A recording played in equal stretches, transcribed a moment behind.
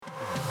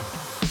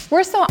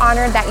We're so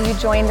honored that you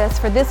joined us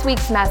for this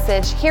week's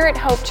message here at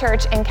Hope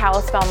Church in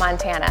Kalispell,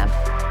 Montana.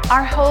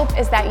 Our hope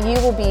is that you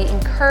will be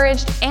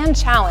encouraged and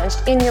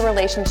challenged in your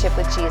relationship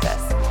with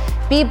Jesus.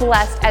 Be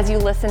blessed as you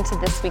listen to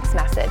this week's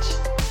message.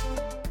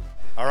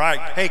 All right.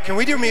 Hey, can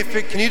you do me a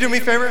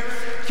favor?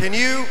 Can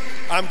you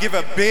give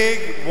a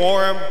big,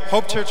 warm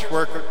Hope Church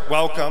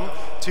welcome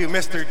to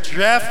Mr.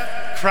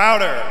 Jeff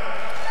Crowder.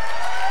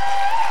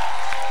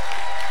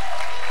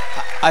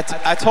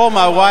 I told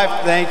my wife,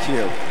 thank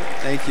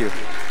you.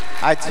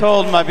 I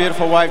told my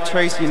beautiful wife,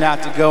 Tracy,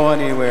 not to go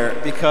anywhere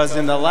because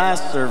in the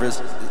last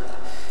service,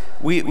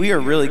 we are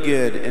really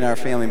good in our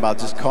family about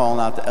just calling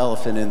out the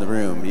elephant in the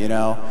room, you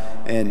know?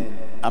 And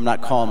I'm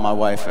not calling my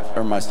wife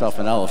or myself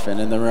an elephant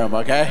in the room,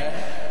 okay?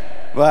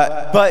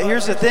 But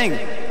here's the thing.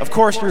 Of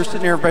course, we were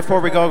sitting here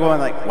before we going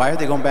like, why are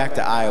they going back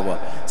to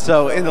Iowa?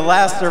 So in the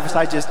last service,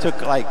 I just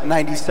took like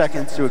 90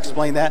 seconds to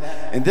explain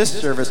that. In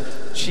this service,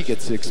 she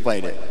gets to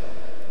explain it.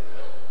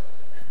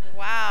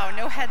 Wow,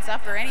 no heads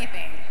up or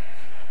anything.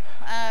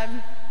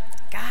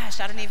 Gosh,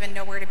 I don't even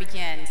know where to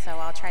begin, so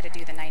I'll try to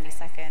do the 90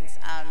 seconds.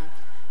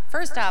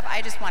 First off,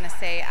 I just want to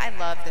say I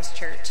love this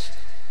church.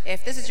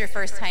 If this is your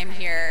first time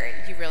here,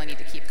 you really need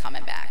to keep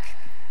coming back.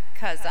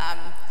 Because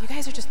you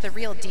guys are just the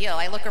real deal.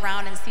 I look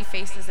around and see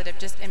faces that have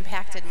just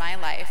impacted my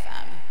life.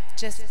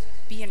 Just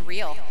being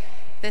real.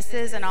 This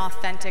is an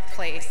authentic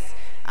place.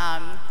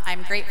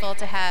 I'm grateful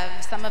to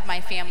have some of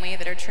my family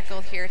that are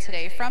trickled here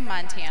today from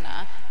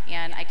Montana,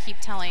 and I keep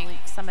telling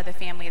some of the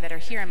family that are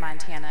here in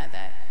Montana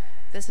that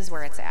this is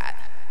where it's at.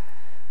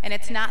 And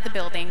it's not the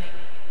building.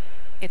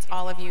 It's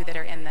all of you that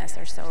are in this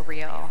are so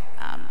real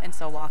and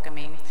so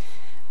welcoming.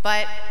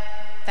 But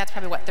that's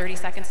probably, 30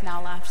 seconds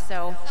now left.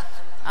 So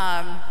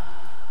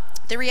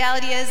the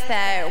reality is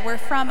that we're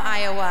from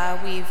Iowa.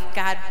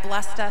 God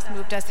blessed us,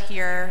 moved us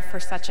here for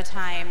such a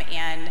time.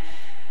 And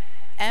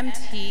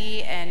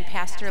MT and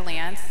Pastor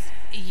Lance,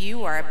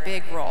 you are a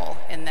big role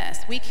in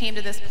this. We came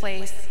to this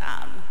place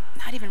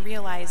not even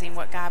realizing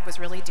what God was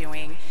really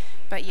doing,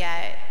 but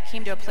yet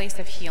came to a place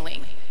of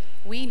healing.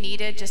 We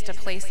needed just a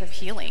place of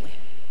healing.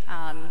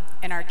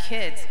 And our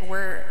kids,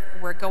 we're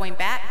going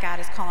back. God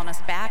is calling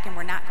us back, and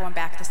we're not going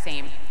back the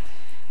same.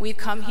 We've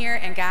come here,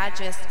 and God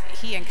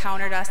He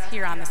encountered us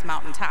here on this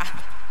mountaintop.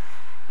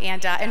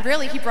 And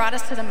really, He brought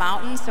us to the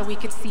mountain so we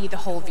could see the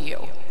whole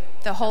view,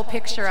 the whole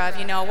picture of,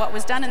 what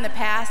was done in the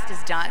past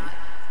is done.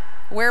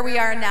 Where we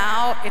are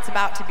now, it's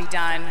about to be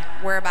done.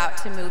 We're about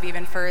to move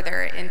even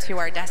further into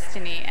our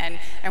destiny,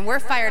 and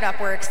we're fired up,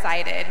 we're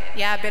excited.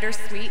 Yeah,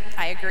 bittersweet,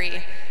 I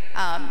agree.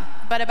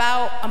 But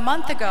about a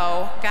month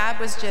ago, God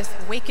was just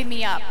waking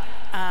me up,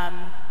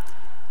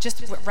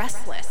 just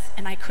restless,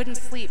 and I couldn't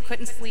sleep,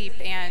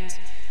 and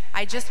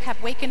I just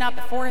kept waking up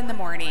at 4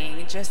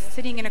 a.m, just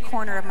sitting in a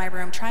corner of my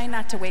room, trying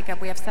not to wake up.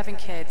 We have 7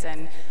 kids,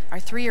 and our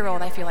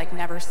 3-year-old, I feel like,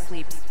 never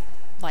sleeps,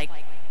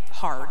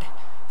 hard.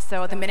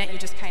 So the minute you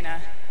just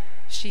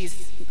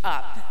she's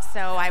up. So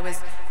I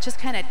was just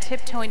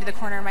tiptoeing to the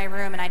corner of my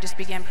room, and I just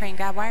began praying,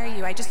 God, why are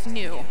you? I just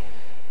knew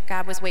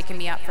God was waking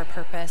me up for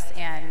purpose,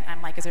 and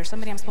I'm like, is there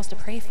somebody I'm supposed to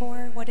pray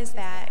for? What is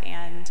that?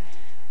 And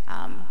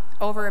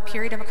over a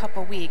period of a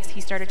couple weeks,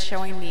 He started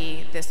showing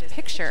me this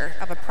picture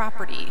of a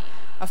property,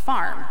 a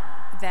farm,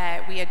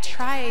 that we had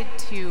tried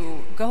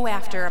to go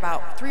after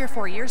about 3 or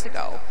 4 years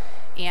ago,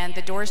 and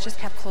the doors just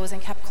kept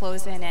closing,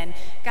 and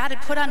God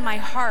had put on my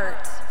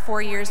heart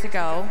 4 years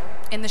ago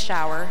in the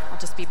shower. I'll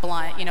just be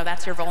blunt,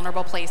 that's your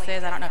vulnerable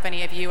places. I don't know if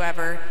any of you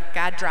ever,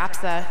 God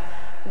drops a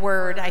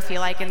word, I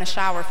feel like, in the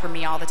shower for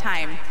me all the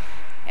time,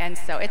 and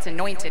so it's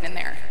anointed in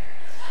there.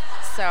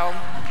 So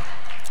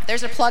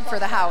there's a plug for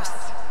the house.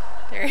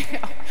 There you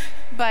go.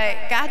 But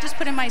God just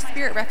put in my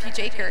spirit Refuge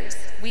Acres.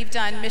 We've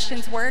done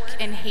missions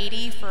work in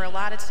Haiti for a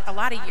lot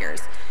of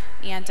years,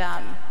 and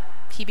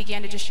He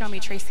began to just show me,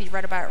 Tracy,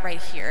 right about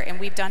right here. And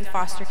we've done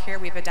foster care.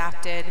 We've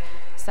adopted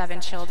 7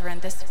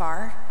 children this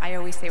far. I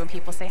always say, when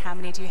people say, how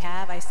many do you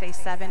have? I say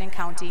 7 and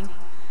counting,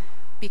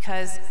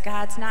 because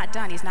God's not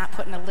done. He's not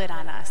putting a lid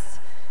on us.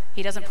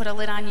 He doesn't put a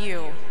lid on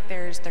you.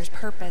 There's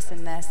purpose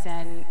in this,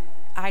 and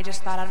I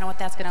just thought, I don't know what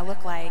that's going to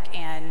look like,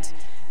 and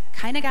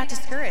kind of got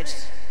discouraged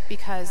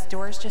because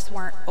doors just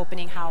weren't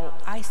opening how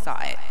I saw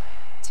it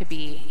to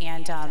be.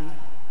 And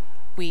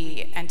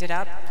we ended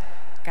up,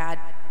 God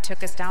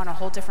took us down a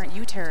whole different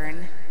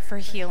U-turn for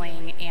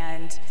healing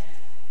and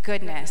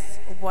goodness.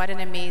 What an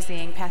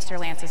amazing, Pastor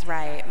Lance is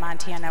right,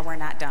 Montana, we're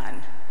not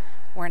done.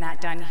 We're not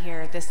done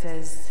here. This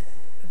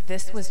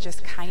was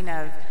just kind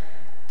of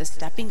the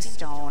stepping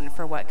stone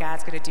for what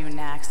God's going to do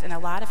next. And a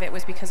lot of it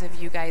was because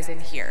of you guys in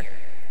here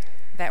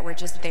that were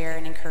just there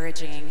and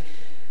encouraging.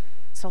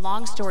 So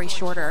long story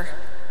shorter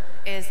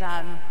is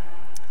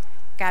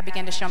God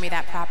began to show me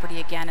that property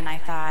again, and I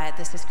thought,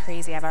 this is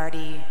crazy. I've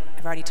already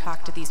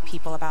talked to these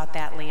people about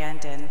that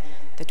land, and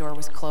the door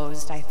was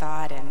closed, I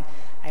thought. And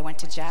I went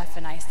to Jeff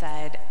and I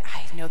said,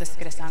 I know this is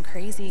going to sound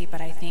crazy,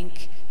 but I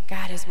think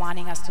God is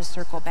wanting us to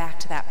circle back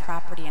to that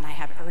property, and I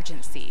have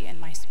urgency in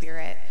my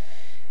spirit.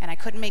 And I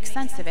couldn't make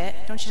sense of it.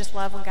 Don't you just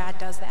love when God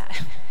does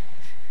that?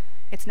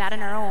 It's not in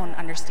our own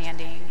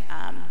understanding.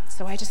 So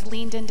So I just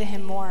leaned into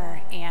him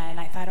more, and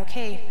I thought,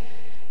 okay,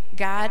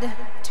 God,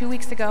 2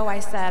 weeks ago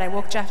I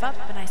woke Jeff up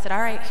and I said, all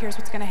right, here's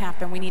what's going to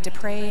happen. We need to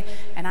pray,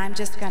 and I'm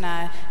just going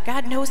to,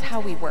 God knows how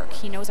we work.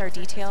 He knows our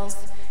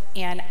details,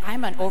 and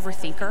I'm an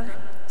overthinker.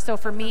 So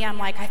for me, I'm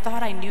like, I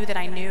thought I knew that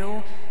I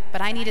knew,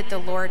 but I needed the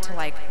Lord to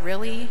like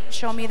really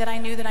show me that I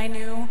knew that I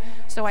knew.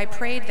 So I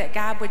prayed that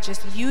God would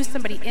just use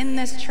somebody in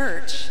this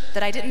church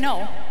that I didn't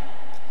know,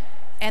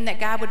 and that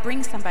God would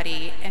bring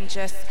somebody and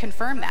just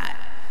confirm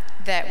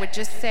that would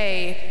just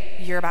say,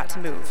 you're about to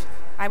move.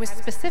 I was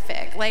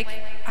specific. Like,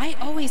 I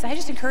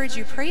just encourage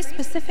you, pray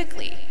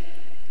specifically.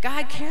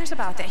 God cares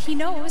about that. He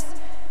knows.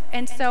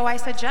 And so I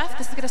said, Jeff,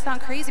 this is going to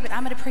sound crazy, but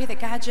I'm going to pray that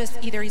God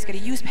just, either he's going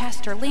to use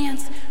Pastor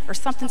Lance or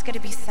something's going to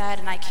be said.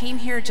 And I came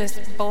here just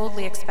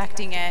boldly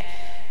expecting it.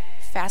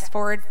 Fast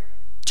forward,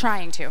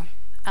 trying to.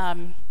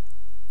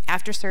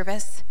 After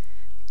service,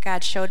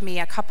 God showed me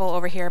a couple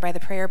over here by the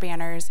prayer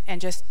banners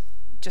and just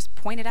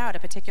pointed out a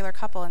particular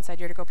couple and said,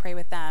 you're to go pray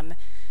with them.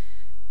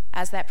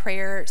 As that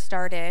prayer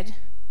started,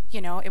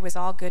 it was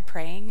all good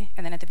praying.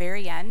 And then at the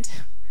very end,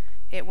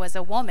 it was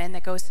a woman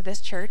that goes to this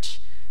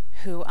church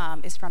who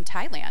is from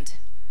Thailand.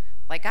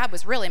 Like, God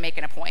was really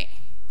making a point.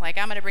 Like,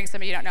 I'm going to bring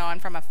somebody you don't know. I'm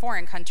from a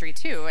foreign country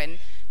too.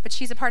 But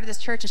she's a part of this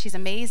church, and she's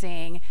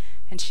amazing.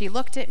 And she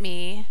looked at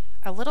me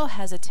a little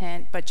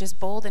hesitant, but just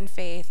bold in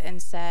faith,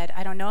 and said,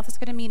 I don't know if it's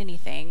going to mean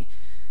anything,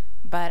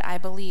 but I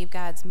believe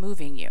God's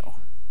moving you.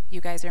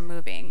 You guys are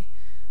moving.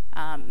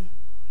 And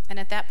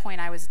at that point,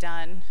 I was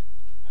done.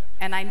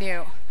 And I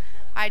knew.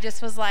 I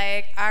just was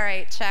like, all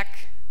right,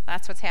 check.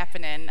 That's what's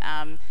happening.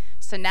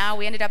 So now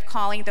we ended up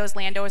calling those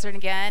landowners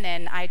again,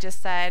 and I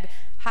just said,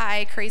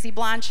 hi, crazy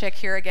blonde chick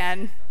here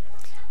again,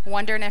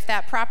 wondering if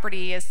that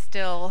property is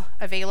still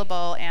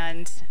available.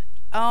 And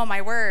oh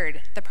my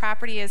word, the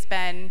property has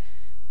been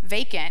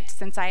vacant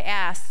since I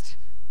asked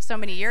so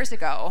many years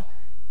ago,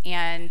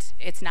 and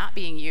it's not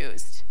being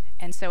used.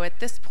 And so at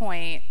this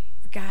point,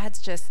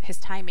 God's just his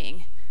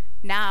timing.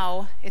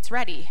 Now it's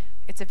ready,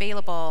 it's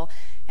available,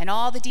 and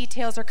all the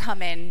details are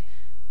coming,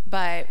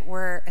 but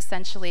we're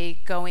essentially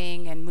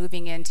going and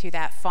moving into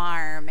that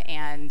farm,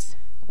 and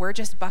we're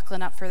just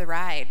buckling up for the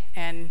ride.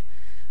 And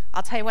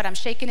I'll tell you what, I'm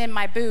shaking in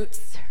my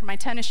boots, or my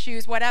tennis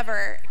shoes,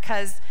 whatever,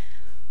 because,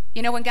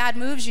 when God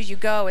moves you, you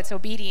go. It's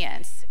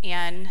obedience.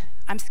 And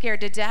I'm scared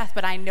to death,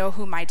 but I know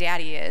who my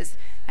daddy is.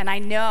 And I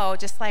know,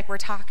 just like we're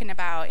talking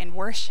about in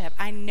worship,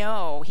 I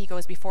know he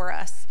goes before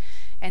us.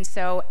 And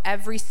so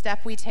every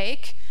step we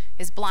take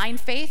is blind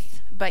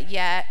faith, but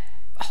yet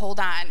hold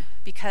on,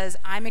 because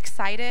I'm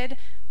excited.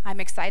 I'm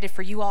excited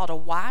for you all to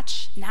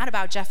watch, not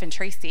about Jeff and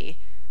Tracy,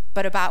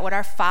 but about what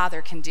our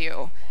Father can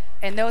do.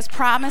 And those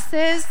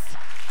promises,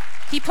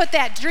 he put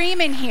that dream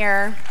in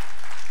here,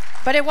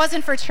 but it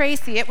wasn't for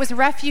Tracy. It was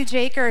refuge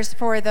acres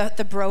for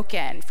the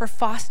broken, for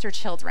foster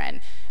children,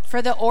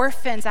 for the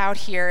orphans out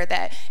here.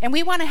 And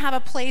we want to have a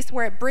place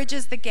where it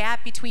bridges the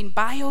gap between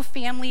bio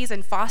families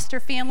and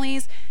foster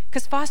families,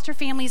 because foster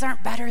families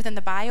aren't better than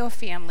the bio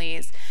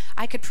families.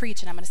 I could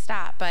preach, and I'm going to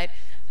stop, but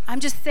I'm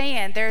just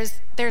saying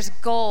there's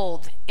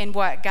gold in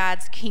what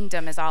God's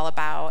kingdom is all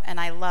about, and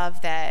I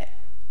love that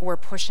we're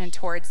pushing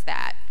towards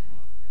that.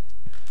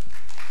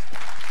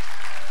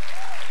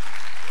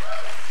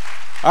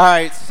 All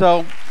right,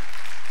 so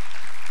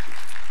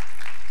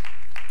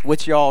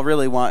what y'all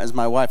really want is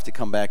my wife to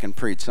come back and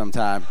preach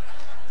sometime.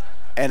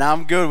 And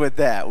I'm good with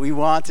that. We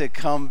want to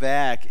come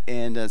back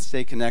and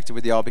stay connected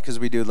with y'all because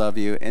we do love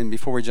you. And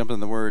before we jump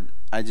into the word,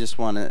 I just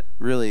want to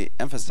really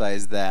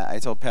emphasize that. I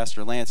told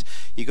Pastor Lance,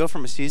 you go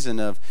from a season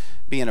of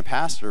being a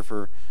pastor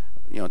for,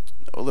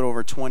 a little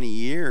over 20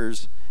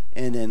 years,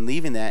 and then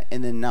leaving that,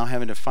 and then now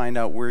having to find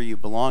out where you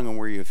belong and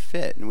where you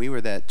fit. And we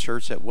were that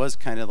church that was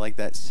kind of like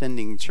that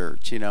sending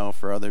church,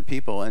 for other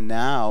people. And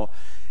now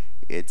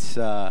it's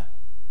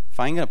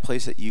finding a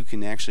place that you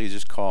can actually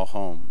just call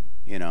home.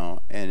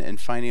 And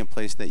finding a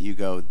place that you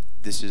go,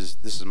 this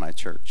is my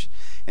church.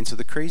 And so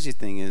the crazy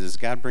thing is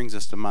God brings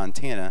us to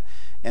Montana,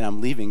 and I'm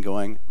leaving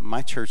going,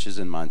 my church is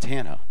in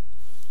Montana.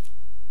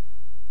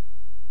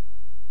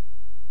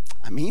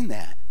 I mean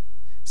that.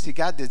 See,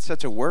 God did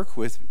such a work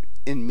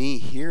in me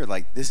here.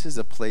 Like, this is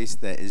a place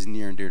that is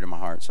near and dear to my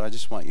heart. So I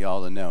just want you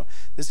all to know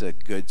this is a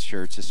good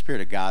church. The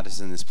Spirit of God is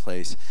in this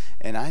place.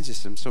 And I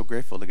just am so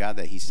grateful to God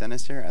that he sent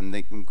us here.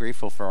 I'm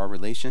grateful for our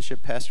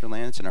relationship, Pastor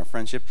Lance, and our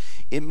friendship.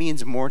 It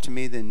means more to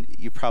me than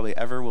you probably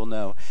ever will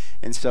know.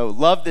 And so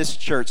love this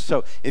church.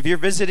 So if you're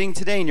visiting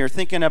today and you're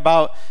thinking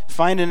about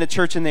finding a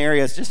church in the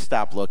area, just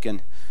stop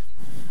looking.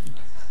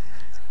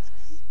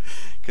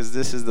 Because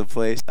this is the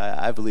place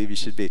I believe you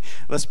should be.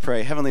 Let's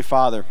pray. Heavenly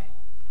Father,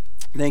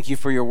 thank you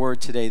for your word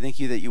today. Thank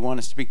you that you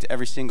want to speak to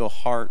every single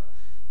heart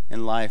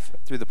and life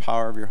through the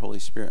power of your Holy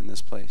Spirit in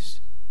this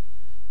place.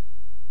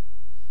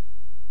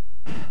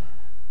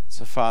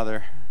 So,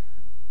 Father,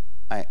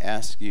 I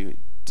ask you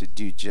to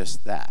do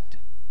just that.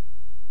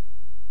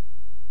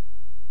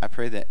 I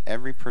pray that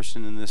every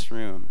person in this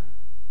room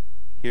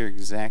hear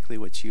exactly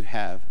what you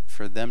have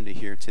for them to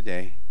hear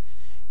today,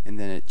 and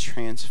then it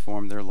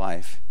transform their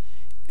life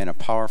in a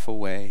powerful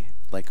way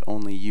like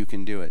only you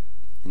can do it.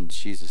 In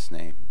Jesus'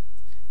 name,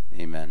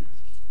 amen.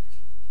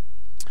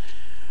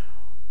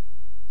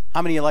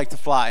 How many of you like to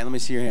fly? Let me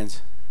see your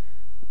hands.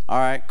 All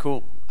right,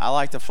 cool. I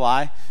like to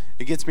fly.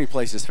 It gets me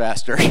places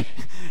faster.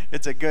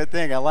 It's a good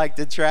thing. I like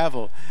to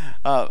travel.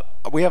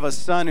 We have a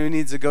son who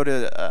needs to go to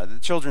the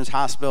Children's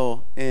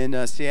Hospital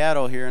in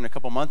Seattle here in a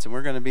couple months, and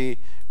we're going to be,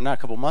 not a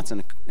couple months,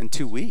 in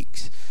 2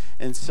 weeks.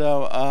 And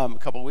so, a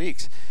couple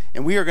weeks.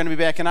 And we are going to be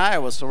back in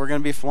Iowa, so we're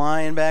going to be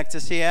flying back to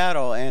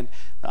Seattle. And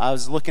I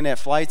was looking at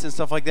flights and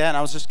stuff like that, and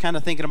I was just kind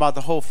of thinking about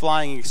the whole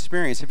flying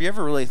experience. Have you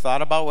ever really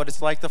thought about what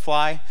it's like to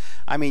fly?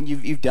 I mean,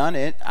 you've done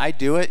it. I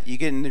do it. You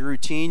get in the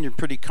routine. You're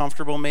pretty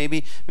comfortable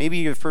maybe. Maybe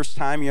your first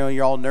time,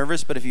 you're all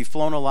nervous, but if you've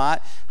flown a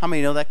lot, how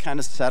many know that kind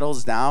of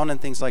settles down and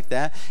things like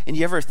that? And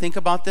you ever think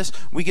about this?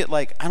 We get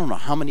I don't know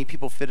how many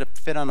people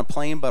fit on a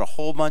plane, but a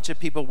whole bunch of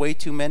people, way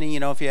too many,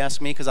 if you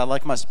ask me, because I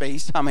like my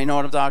space. How many know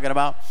what I'm talking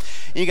about?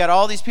 And you got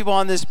all these people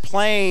on this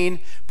plane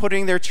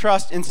putting their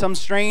trust in some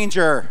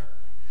stranger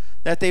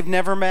that they've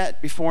never met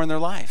before in their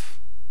life,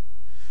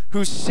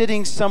 who's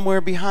sitting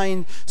somewhere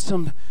behind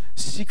some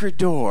secret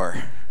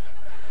door.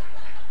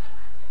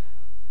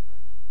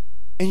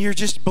 And you're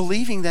just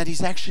believing that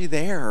he's actually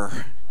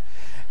there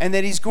and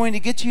that he's going to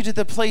get you to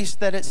the place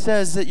that it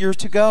says that you're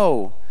to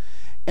go.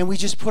 And we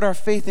just put our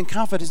faith and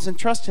confidence and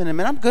trust in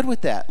him. And I'm good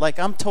with that.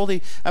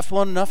 I've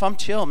flown enough. I'm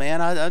chill,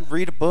 man. I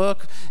read a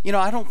book.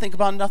 I don't think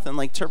about nothing.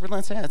 Like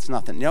turbulence, it's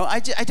nothing. I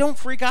don't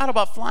freak out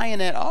about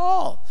flying at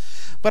all.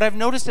 But I've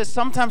noticed that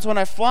sometimes when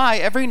I fly,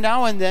 every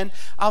now and then,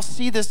 I'll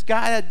see this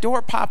guy, that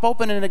door pop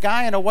open, and a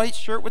guy in a white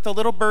shirt with the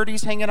little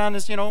birdies hanging on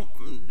his,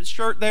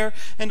 shirt there,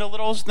 and the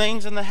little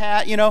things in the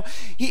hat,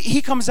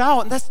 He comes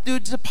out, and that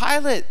dude's a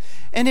pilot.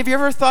 And have you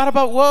ever thought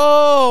about,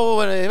 whoa,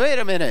 wait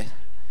a minute.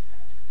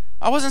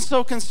 I wasn't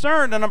so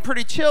concerned, and I'm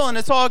pretty chill, and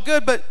it's all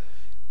good, but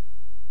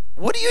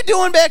what are you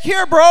doing back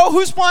here, bro?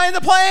 Who's flying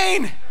the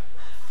plane?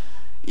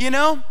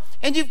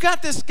 And you've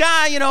got this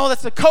guy,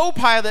 that's a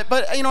co-pilot,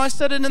 but, I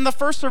said it in the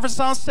first service,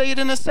 I'll say it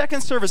in the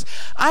second service.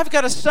 I've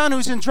got a son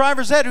who's in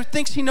driver's ed who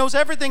thinks he knows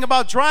everything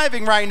about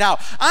driving right now.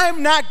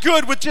 I'm not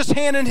good with just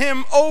handing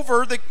him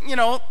over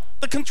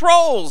the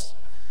controls.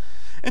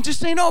 And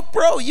just saying, oh,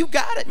 bro, you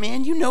got it,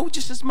 man. You know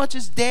just as much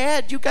as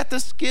dad. You got the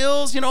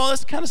skills, all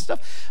this kind of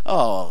stuff.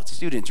 Oh,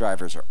 student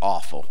drivers are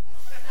awful.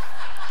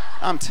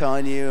 I'm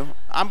telling you.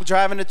 I'm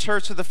driving to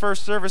church for the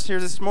first service here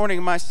this morning,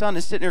 and my son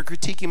is sitting there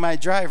critiquing my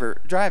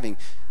driving.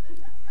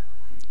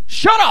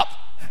 Shut up!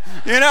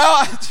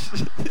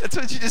 That's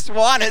what you just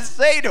want to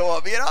say to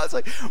him. It's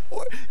like,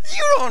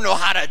 you don't know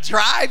how to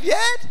drive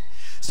yet.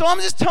 So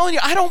I'm just telling you,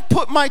 I don't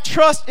put my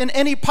trust in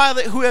any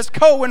pilot who has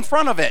co in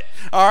front of it,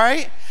 all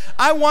right?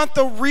 I want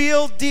the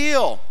real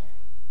deal.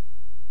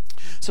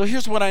 So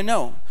here's what I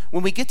know.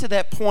 When we get to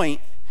that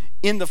point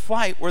in the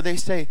flight where they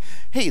say,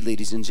 hey,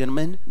 ladies and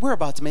gentlemen, we're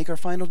about to make our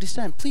final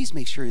descent. Please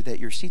make sure that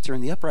your seats are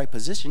in the upright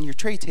position. Your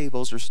tray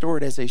tables are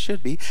stored as they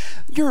should be.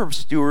 Your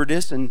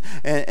stewardess and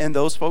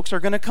those folks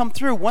are going to come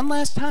through one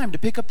last time to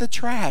pick up the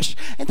trash.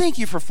 And thank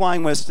you for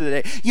flying with us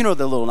today. The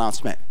little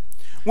announcement.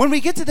 When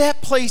we get to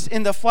that place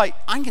in the flight,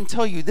 I can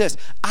tell you this.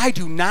 I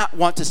do not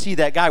want to see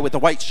that guy with the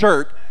white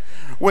shirt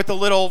with the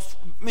little,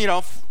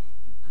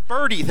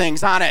 birdie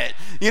things on it.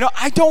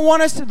 I don't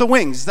want to see the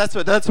wings. That's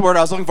the word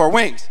I was looking for,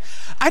 wings.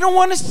 I don't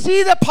want to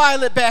see the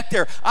pilot back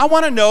there. I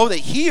want to know that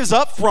he is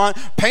up front,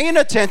 paying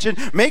attention,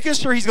 making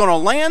sure he's going to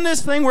land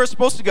this thing where it's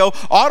supposed to go.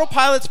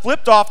 Autopilot's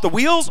flipped off. The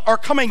wheels are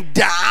coming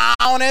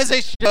down as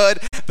they should.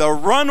 The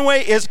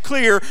runway is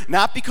clear,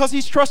 not because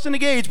he's trusting the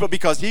gauge, but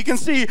because he can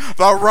see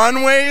the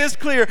runway is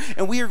clear.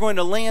 And we are going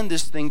to land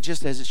this thing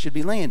just as it should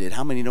be landed.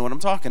 How many know what I'm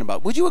talking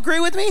about? Would you agree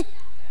with me?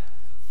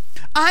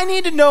 I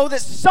need to know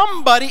that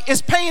somebody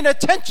is paying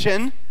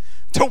attention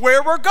to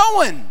where we're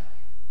going.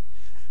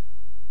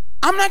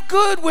 I'm not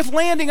good with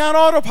landing on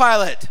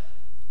autopilot.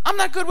 I'm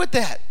not good with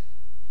that.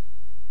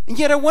 And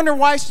yet I wonder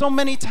why so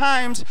many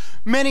times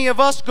many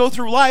of us go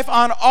through life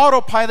on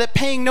autopilot,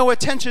 paying no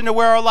attention to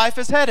where our life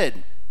is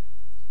headed.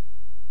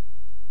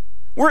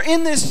 We're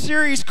in this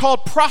series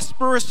called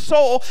Prosperous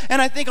Soul,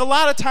 and I think a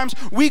lot of times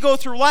we go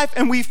through life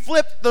and we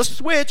flip the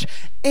switch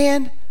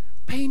and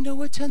pay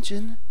no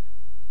attention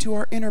to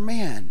our inner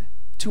man,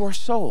 to our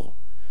soul,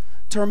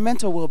 to our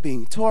mental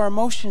well-being, to our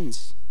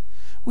emotions.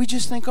 We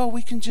just think,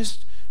 we can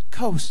just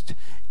coast,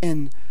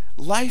 and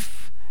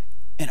life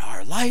and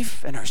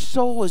our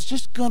soul is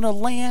just going to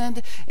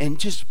land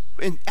and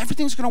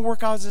everything's going to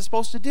work out as it's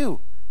supposed to do.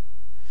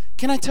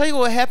 Can I tell you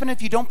what will happen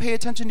if you don't pay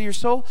attention to your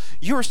soul?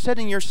 You are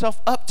setting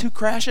yourself up to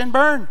crash and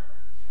burn.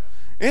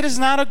 It is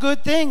not a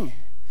good thing.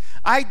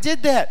 I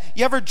did that.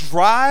 You ever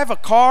drive a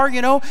car,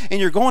 and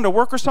you're going to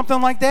work or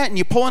something like that, and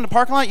you pull in the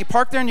parking lot, you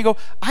park there, and you go,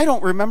 I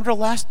don't remember the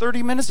last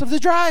 30 minutes of the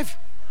drive.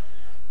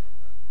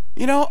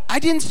 I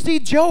didn't see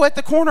Joe at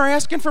the corner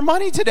asking for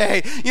money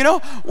today.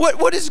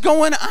 What is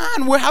going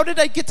on? How did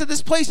I get to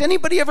this place?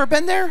 Anybody ever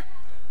been there?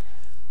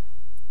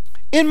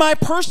 In my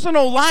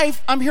personal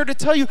life, I'm here to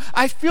tell you,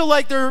 I feel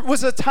like there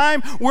was a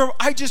time where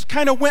I just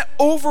kind of went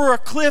over a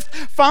cliff,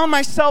 found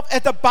myself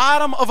at the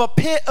bottom of a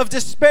pit of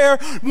despair,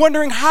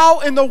 wondering how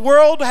in the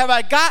world have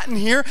I gotten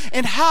here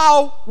and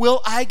how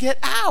will I get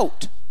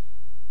out?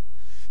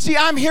 See,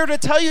 I'm here to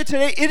tell you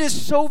today, it is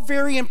so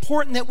very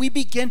important that we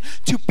begin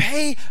to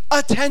pay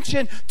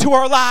attention to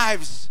our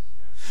lives.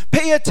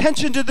 Pay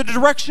attention to the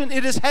direction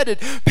it is headed.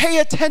 Pay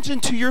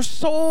attention to your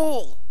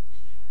soul.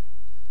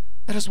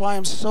 That is why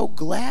I'm so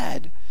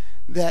glad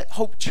that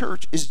Hope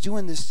Church is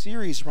doing this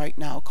series right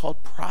now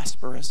called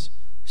Prosperous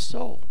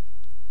Soul.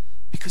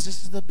 Because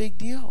this is the big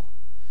deal.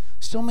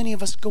 So many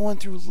of us going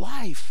through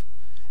life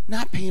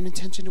not paying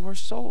attention to our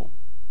soul.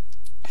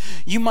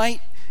 You might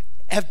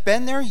have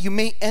been there. You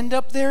may end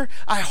up there.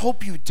 I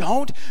hope you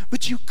don't.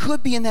 But you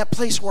could be in that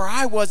place where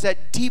I was,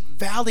 that deep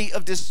valley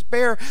of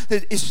despair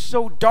that is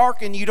so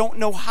dark and you don't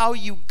know how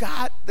you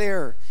got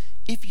there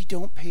if you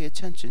don't pay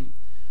attention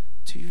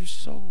to your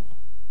soul.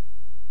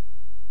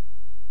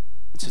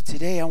 So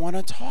today I want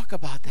to talk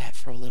about that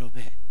for a little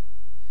bit,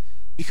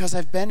 because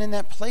I've been in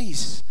that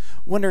place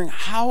wondering,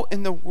 how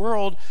in the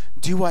world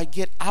do I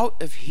get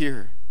out of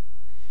here?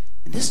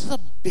 And this is a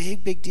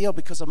big, big deal,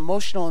 because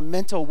emotional and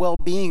mental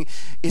well-being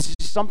is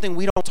something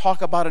we don't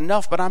talk about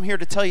enough. But I'm here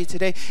to tell you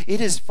today,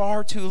 it is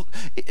far too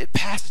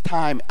past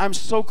time. I'm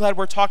so glad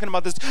we're talking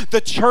about this.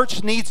 The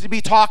church needs to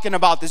be talking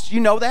about this. You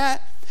know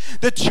that?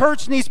 The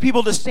church needs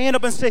people to stand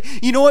up and say,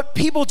 you know what,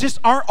 people just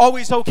aren't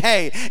always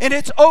okay. And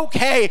it's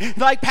okay,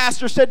 like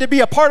Pastor said, to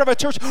be a part of a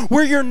church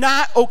where you're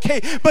not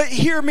okay. But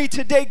hear me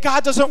today,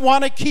 God doesn't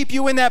want to keep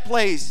you in that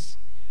place.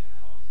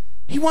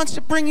 He wants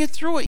to bring you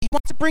through it. He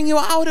wants to bring you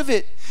out of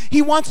it.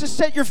 He wants to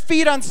set your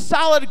feet on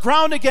solid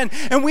ground again.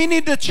 And we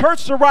need the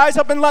church to rise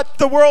up and let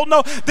the world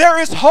know there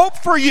is hope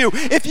for you.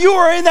 If you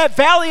are in that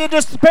valley of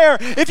despair,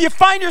 if you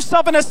find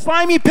yourself in a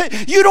slimy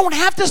pit, you don't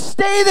have to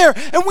stay there.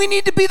 And we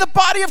need to be the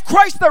body of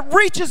Christ that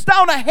reaches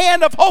down a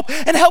hand of hope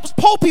and helps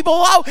pull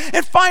people out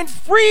and find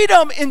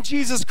freedom in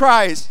Jesus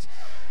Christ.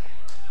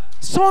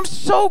 So I'm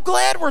so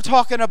glad we're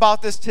talking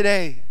about this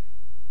today.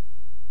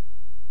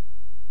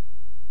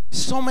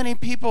 So many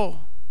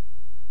people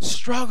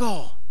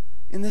struggle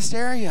in this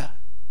area.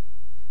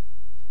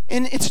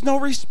 And it's no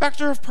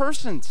respecter of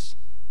persons.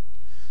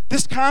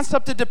 This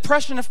concept of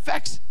depression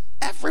affects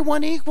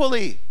everyone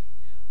equally.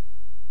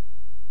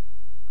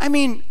 I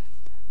mean,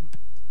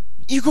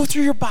 you go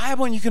through your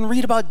Bible and you can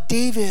read about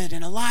David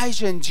and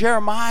Elijah and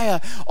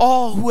Jeremiah,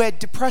 all who had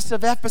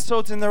depressive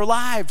episodes in their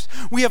lives.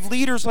 We have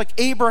leaders like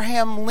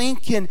Abraham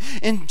Lincoln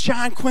and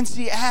John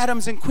Quincy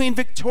Adams and Queen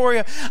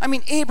Victoria. I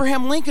mean,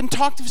 Abraham Lincoln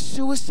talked of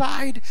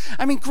suicide.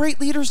 I mean, great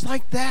leaders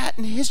like that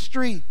in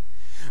history.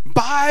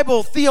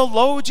 Bible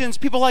theologians,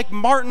 people like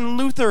Martin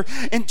Luther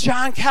and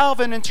John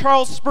Calvin and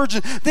Charles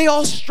Spurgeon, they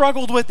all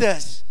struggled with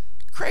this.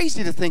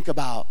 Crazy to think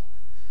about.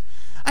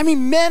 I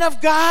mean, men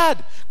of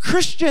God,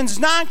 Christians,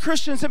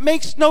 non-Christians, it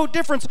makes no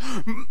difference.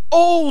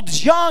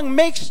 Old, young,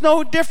 makes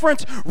no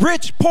difference.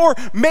 Rich, poor,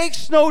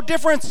 makes no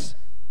difference.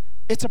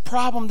 It's a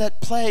problem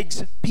that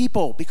plagues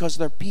people because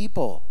they're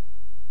people.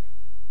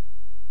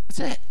 That's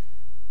it.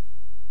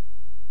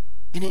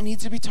 And it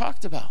needs to be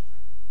talked about.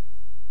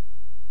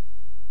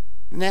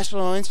 The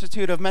National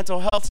Institute of Mental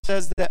Health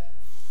says that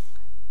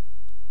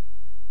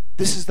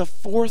this is the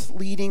fourth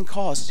leading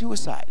cause,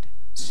 suicide.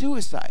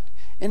 Suicide.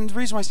 And the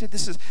reason why I say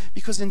this is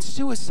because in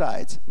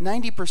suicides,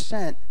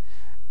 90%,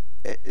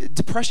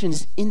 depression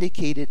is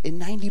indicated in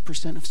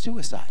 90% of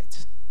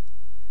suicides.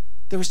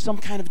 There was some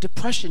kind of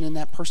depression in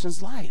that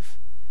person's life.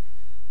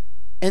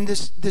 And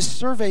this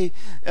survey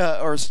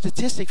or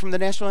statistic from the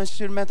National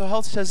Institute of Mental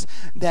Health says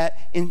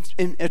that in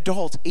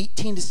adults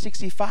 18 to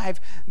 65,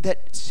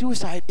 that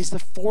suicide is the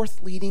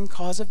fourth leading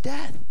cause of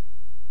death.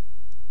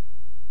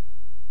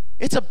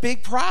 It's a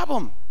big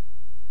problem.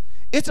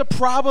 It's a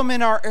problem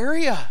in our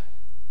area.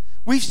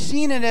 We've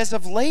seen it as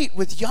of late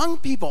with young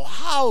people.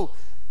 How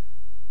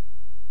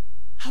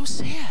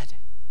sad.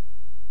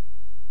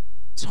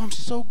 So I'm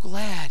so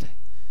glad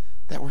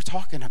that we're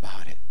talking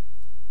about it.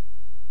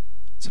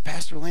 So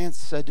Pastor Lance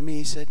said to me,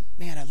 he said,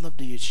 man, I'd love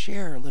to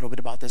share a little bit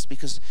about this,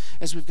 because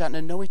as we've gotten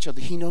to know each other,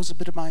 he knows a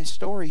bit of my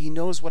story. He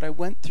knows what I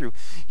went through.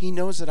 He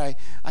knows that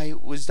I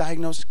was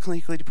diagnosed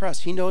clinically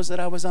depressed. He knows that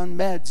I was on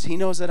meds. He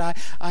knows that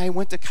I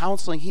went to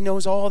counseling. He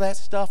knows all that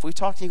stuff. We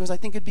talked, and he goes, I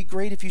think it'd be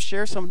great if you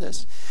share some of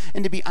this.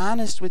 And to be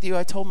honest with you,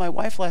 I told my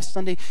wife last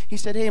Sunday, he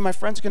said, hey, my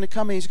friend's going to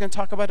come and he's going to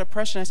talk about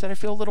depression. I said, I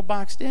feel a little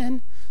boxed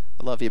in.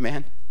 I love you,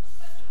 man.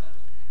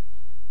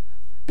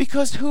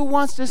 Because who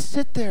wants to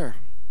sit there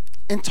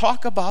and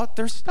talk about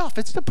their stuff?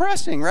 It's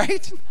depressing,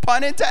 right?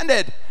 Pun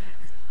intended.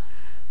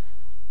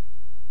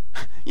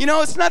 You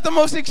know, it's not the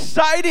most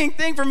exciting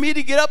thing for me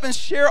to get up and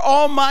share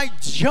all my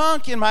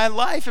junk in my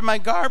life and my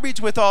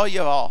garbage with all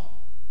y'all.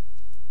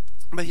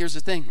 But here's the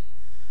thing.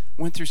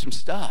 Went through some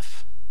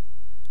stuff.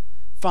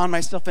 Found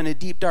myself in a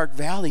deep, dark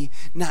valley,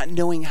 not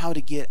knowing how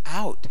to get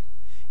out.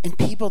 And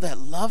people that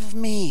love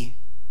me,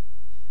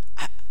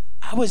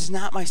 I was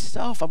not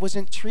myself. I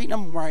wasn't treating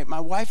them right. My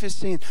wife is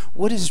saying,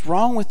 what is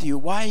wrong with you?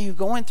 Why are you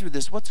going through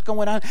this? What's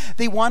going on?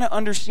 They want to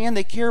understand,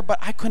 they care, but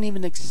I couldn't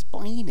even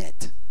explain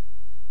it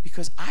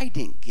because I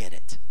didn't get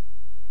it.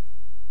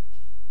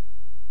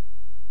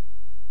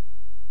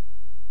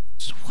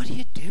 So what do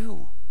you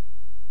do?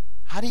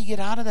 How do you get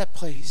out of that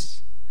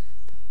place?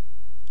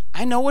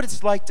 I know what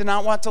it's like to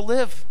not want to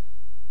live.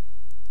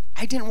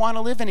 I didn't want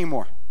to live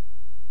anymore.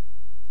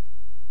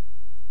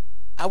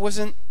 I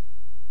wasn't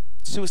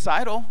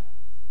suicidal.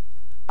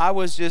 I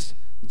was just,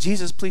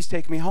 Jesus, please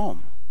take me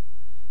home.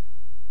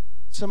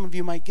 Some of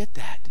you might get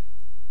that.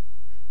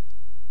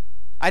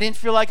 I didn't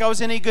feel like I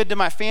was any good to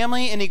my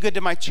family, any good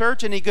to my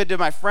church, any good to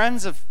my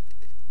friends.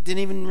 Didn't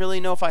even really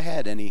know if I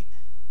had any.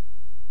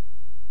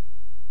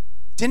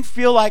 Didn't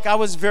feel like I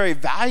was very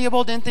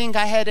valuable. Didn't think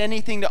I had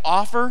anything to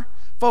offer.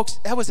 Folks,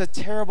 that was a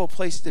terrible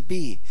place to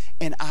be,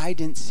 and I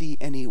didn't see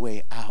any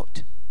way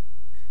out.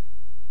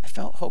 I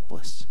felt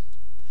hopeless.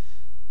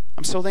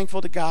 I'm so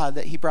thankful to God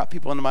that he brought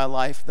people into my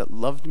life that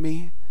loved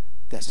me,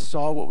 that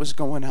saw what was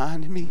going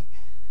on in me,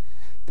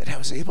 that I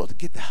was able to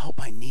get the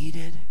help I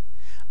needed.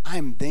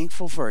 I'm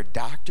thankful for a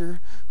doctor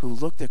who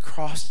looked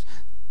across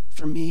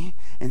from me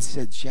and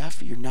said,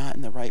 Jeff, you're not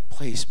in the right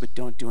place, but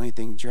don't do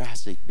anything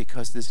drastic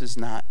because this is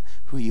not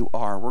who you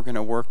are. We're going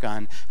to work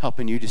on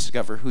helping you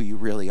discover who you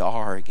really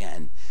are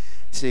again.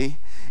 See?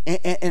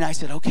 And I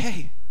said,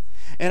 okay.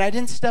 And I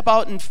didn't step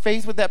out in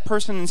faith with that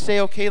person and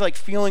say, okay, like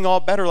feeling all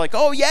better, like,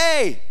 oh,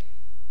 yay.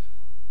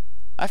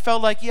 I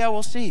felt like, yeah,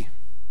 we'll see.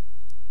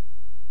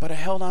 But I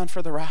held on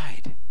for the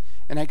ride,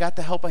 and I got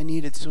the help I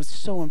needed, so it's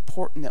so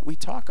important that we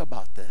talk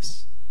about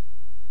this.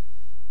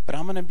 But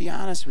I'm going to be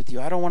honest with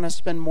you. I don't want to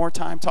spend more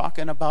time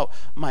talking about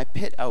my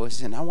pit I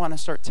was in. I want to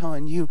start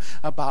telling you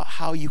about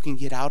how you can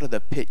get out of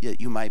the pit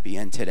that you might be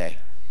in today.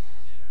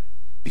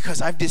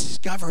 Because I've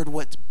discovered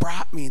what's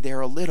brought me there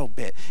a little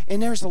bit.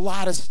 And there's a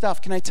lot of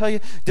stuff. Can I tell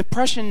you,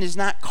 depression is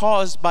not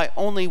caused by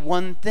only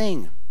one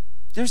thing.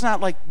 There's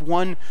not like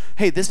one,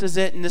 hey, this is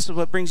it and this is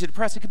what brings you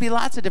depressed. It could be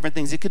lots of different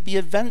things. It could be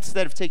events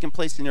that have taken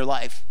place in your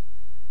life.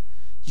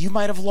 You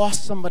might have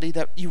lost somebody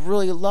that you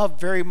really love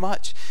very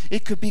much.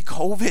 It could be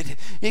COVID.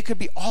 It could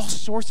be all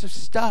sorts of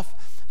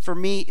stuff. For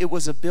me, it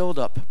was a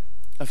buildup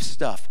of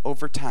stuff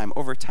over time,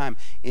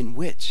 in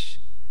which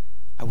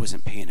I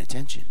wasn't paying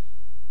attention.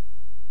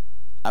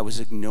 I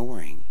was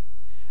ignoring.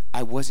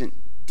 I wasn't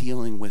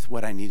dealing with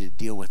what I needed to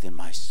deal with in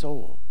my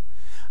soul.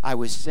 I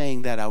was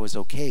saying that I was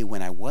okay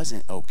when I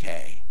wasn't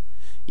okay.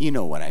 You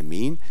know what I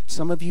mean.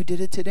 Some of you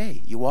did it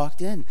today. You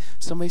walked in.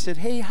 Somebody said,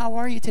 hey, how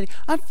are you today?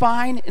 I'm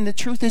fine. And the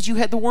truth is you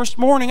had the worst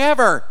morning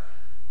ever.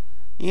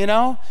 You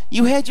know?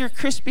 You had your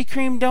Krispy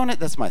Kreme donut.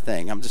 That's my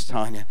thing. I'm just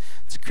telling you.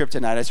 It's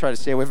kryptonite. I try to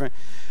stay away from it.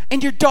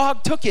 And your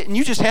dog took it, and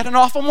you just had an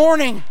awful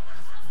morning.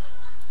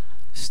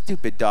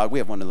 Stupid dog. We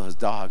have one of those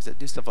dogs that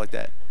do stuff like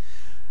that.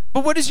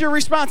 But what is your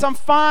response? I'm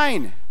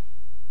fine.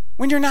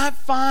 When you're not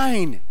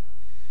fine.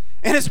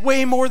 And it's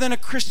way more than a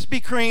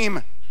Krispy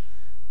Kreme.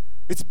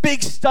 It's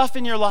big stuff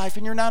in your life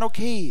and you're not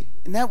okay.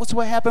 And that was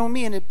what happened with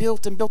me, and it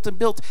built and built and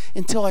built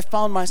until I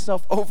found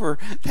myself over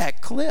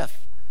that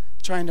cliff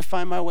trying to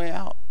find my way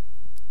out.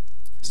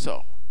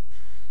 So,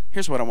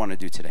 here's what I want to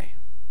do today.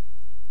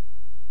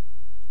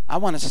 I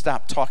want to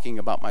stop talking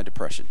about my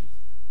depression.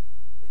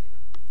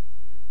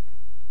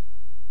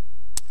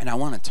 And I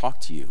want to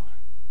talk to you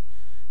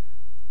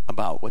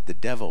about what the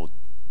devil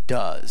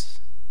does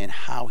and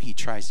how he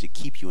tries to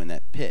keep you in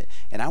that pit.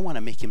 And I want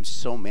to make him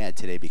so mad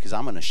today because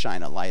I'm going to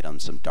shine a light on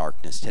some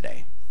darkness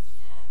today.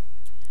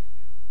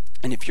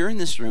 And if you're in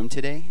this room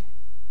today,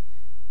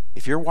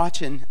 if you're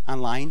watching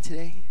online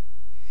today,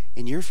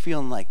 and you're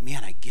feeling like,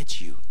 man, I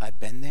get you, I've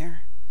been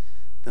there,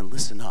 then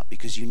listen up,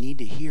 because you need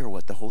to hear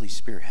what the Holy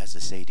Spirit has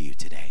to say to you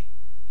today.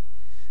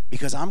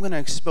 Because I'm going to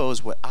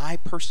expose what I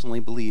personally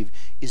believe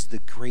is the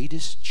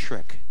greatest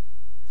trick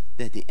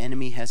that the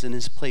enemy has in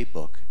his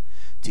playbook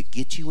to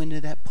get you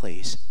into that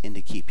place and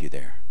to keep you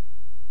there.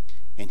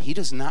 And he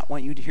does not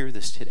want you to hear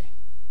this today.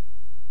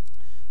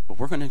 But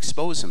we're going to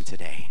expose him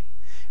today.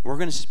 We're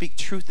going to speak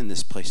truth in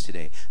this place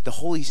today. The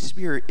Holy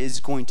Spirit is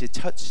going to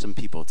touch some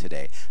people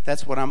today.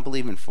 That's what I'm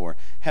believing for.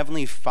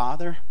 Heavenly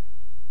Father,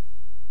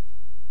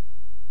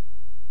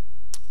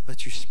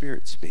 let your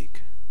Spirit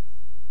speak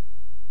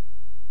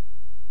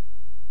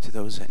to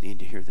those that need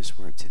to hear this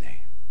word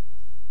today.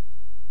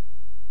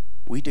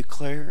 We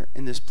declare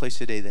in this place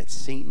today that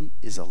Satan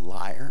is a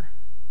liar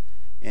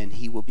and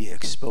he will be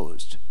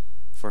exposed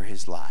for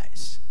his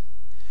lies.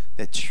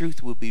 That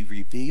truth will be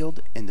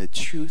revealed and the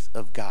truth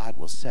of God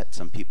will set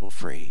some people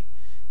free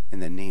in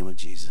the name of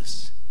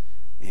Jesus.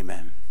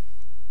 Amen.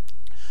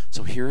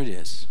 So here it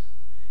is.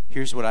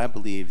 Here's what I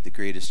believe the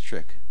greatest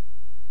trick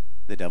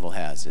the devil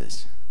has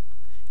is.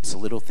 It's a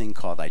little thing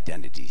called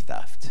identity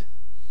theft.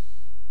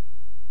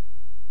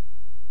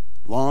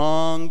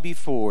 Long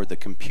before the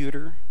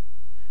computer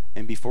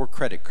and before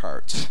credit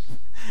cards,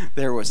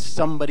 there was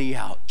somebody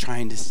out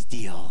trying to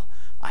steal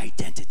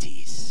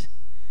identities.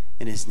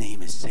 And his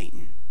name is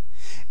Satan.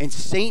 And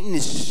Satan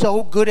is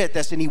so good at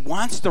this, and he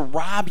wants to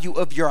rob you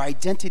of your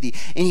identity,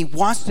 and he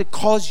wants to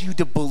cause you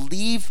to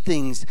believe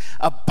things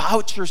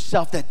about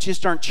yourself that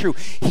just aren't true.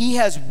 He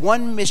has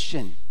one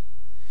mission.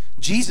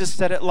 Jesus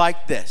said it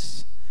like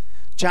this.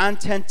 John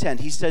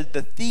 10:10, he said,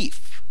 the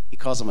thief, he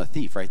calls him a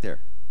thief right there,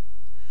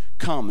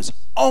 comes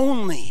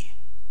only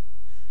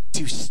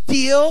to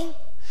steal,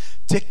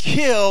 to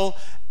kill,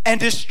 and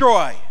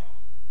destroy.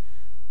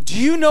 Do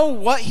you know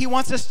what he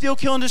wants to steal,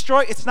 kill, and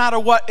destroy? It's not a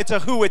what, it's a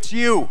who, it's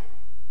you.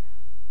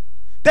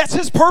 That's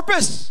his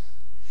purpose.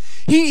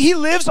 He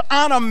lives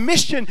on a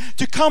mission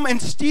to come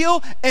and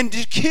steal and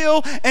to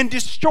kill and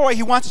destroy.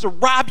 He wants to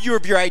rob you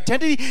of your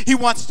identity. He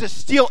wants to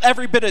steal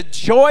every bit of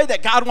joy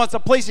that God wants to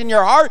place in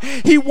your heart.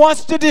 He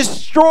wants to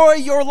destroy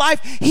your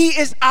life. He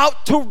is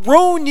out to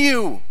ruin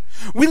you.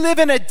 We live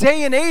in a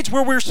day and age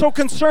where we're so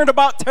concerned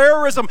about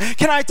terrorism.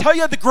 Can I tell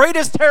you, the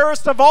greatest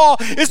terrorist of all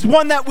is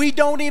one that we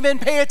don't even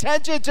pay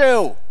attention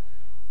to.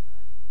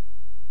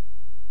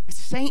 It's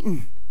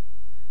Satan.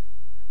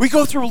 We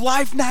go through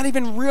life not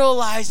even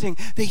realizing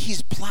that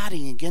he's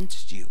plotting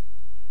against you,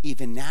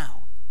 even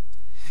now.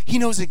 He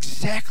knows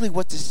exactly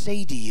what to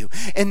say to you.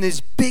 And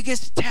this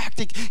biggest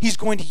tactic he's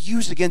going to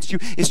use against you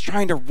is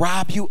trying to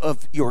rob you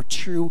of your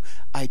true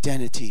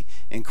identity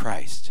in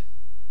Christ.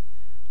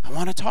 I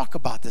want to talk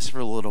about this for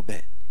a little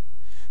bit.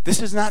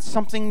 This is not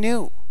something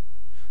new.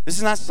 This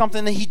is not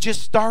something that he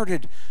just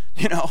started,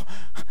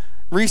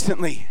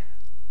 recently.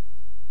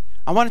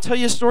 I want to tell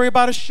you a story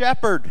about a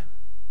shepherd.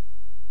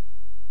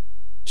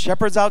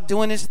 Shepherd's out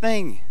doing his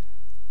thing.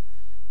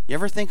 You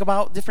ever think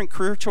about different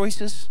career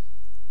choices?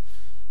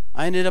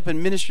 I ended up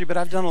in ministry, but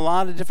I've done a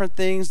lot of different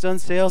things, done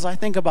sales. I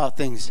think about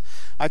things.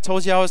 I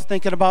told you I was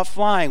thinking about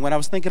flying. When I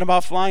was thinking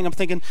about flying, I'm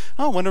thinking,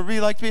 I wonder if it'd be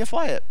like to be a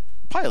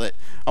pilot.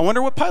 I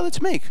wonder what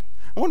pilots make.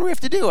 I wonder what we have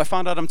to do. I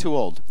found out I'm too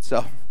old.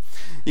 So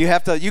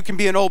you can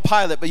be an old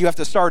pilot, but you have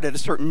to start at a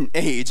certain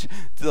age,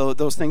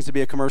 those things, to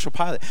be a commercial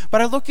pilot.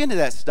 But I look into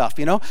that stuff,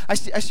 I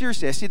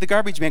see the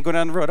garbage man go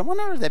down the road. I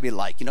wonder what that'd be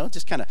like,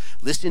 just kind of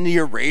listen to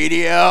your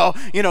radio,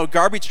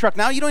 garbage truck.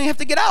 Now you don't even have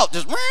to get out.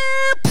 Just, done.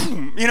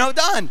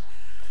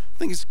 I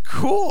think it's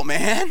cool,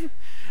 man.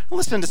 I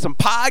listen to some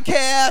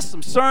podcasts,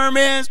 some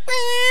sermons,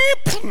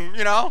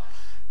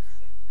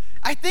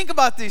 I think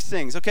about these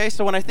things, okay?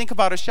 So when I think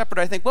about a shepherd,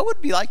 I think, what would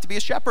it be like to be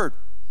a shepherd?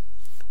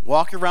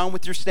 Walk around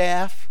with your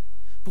staff.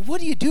 But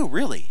what do you do,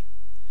 really?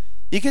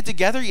 You get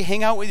together, you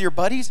hang out with your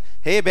buddies.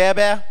 Hey,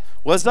 Baba,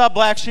 what's up,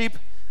 black sheep?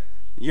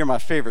 You're my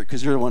favorite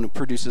because you're the one who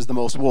produces the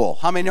most wool.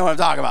 How many know what I'm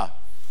talking about?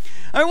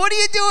 I mean, what do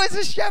you do as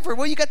a shepherd?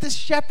 Well, you got this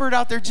shepherd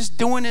out there just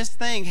doing his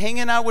thing,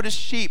 hanging out with his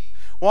sheep,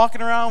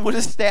 walking around with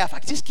his staff. I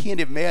just can't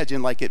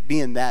imagine it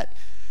being that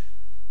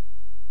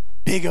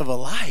big of a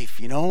life,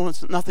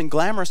 It's nothing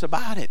glamorous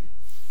about it.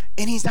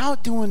 And he's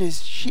out doing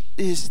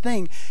his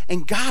thing,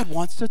 and God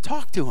wants to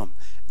talk to him.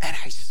 And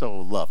I so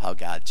love how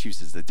God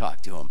chooses to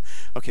talk to him.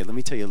 Okay, let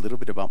me tell you a little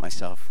bit about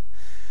myself.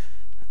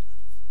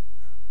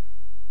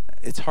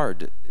 It's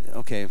hard.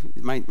 Okay,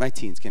 my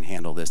teens can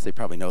handle this. They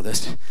probably know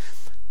this.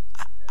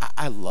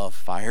 I love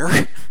fire.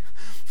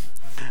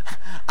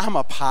 I'm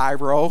a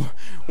pyro.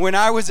 When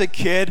I was a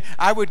kid,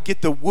 I would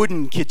get the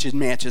wooden kitchen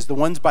matches, the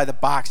ones by the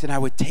box, and I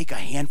would take a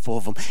handful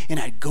of them, and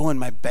I'd go in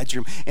my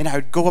bedroom, and I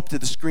would go up to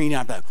the screen,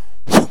 and I'd be like,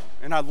 whoo,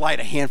 and I'd light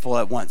a handful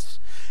at once.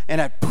 And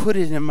I'd put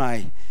it in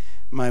my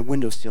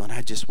windowsill, and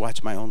I'd just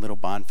watch my own little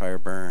bonfire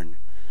burn.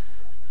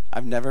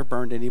 I've never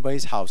burned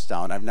anybody's house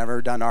down. I've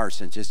never done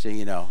arson, just so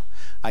you know.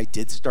 I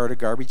did start a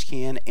garbage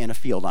can and a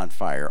field on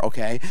fire,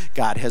 okay?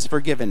 God has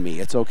forgiven me.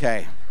 It's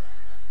okay.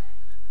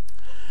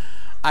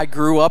 I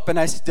grew up and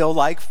I still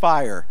like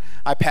fire.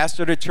 I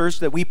pastored a church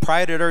that we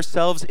prided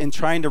ourselves in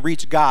trying to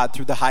reach God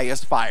through the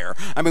highest fire.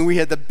 I mean, we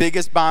had the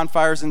biggest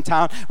bonfires in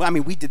town. Well, I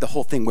mean, we did the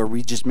whole thing where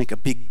we just make a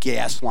big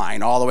gas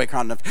line all the way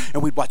around,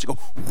 and we'd watch it go.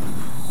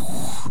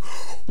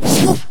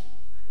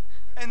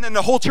 And then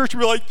the whole church would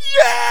be like,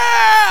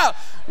 yeah!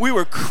 We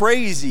were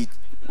crazy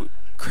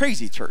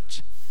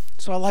church.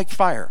 So I like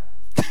fire.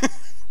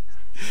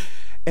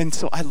 And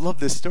so I love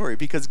this story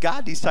because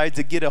God decides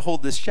to get a hold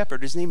of this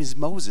shepherd. His name is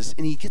Moses,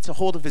 and he gets a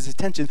hold of his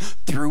attention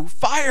through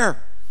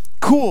fire.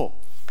 Cool.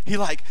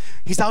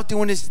 He's out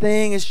doing his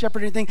thing, his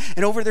shepherding thing,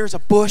 and over there's a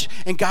bush,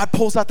 and God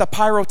pulls out the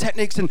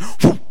pyrotechnics, and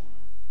whoosh,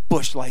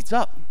 bush lights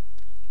up.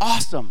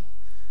 Awesome.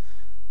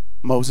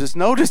 Moses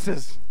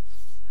notices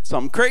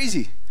something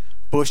crazy.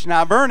 Bush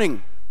not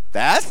burning.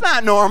 That's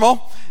not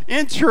normal.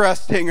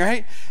 Interesting,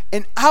 right?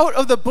 And out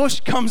of the bush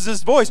comes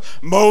this voice,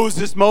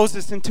 Moses,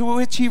 Moses, and to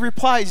which he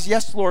replies,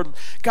 yes, Lord.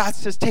 God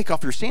says, take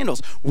off your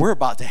sandals. We're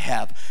about to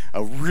have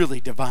a really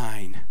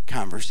divine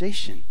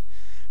conversation.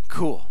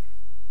 Cool.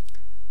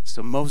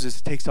 So Moses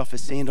takes off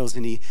his sandals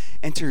and he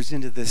enters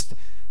into this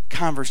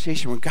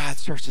conversation where God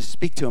starts to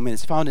speak to him, and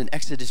it's found in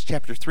Exodus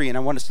chapter 3, and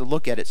I want us to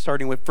look at it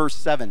starting with verse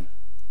 7.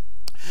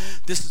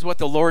 This is what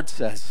the Lord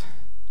says.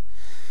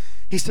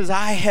 He says,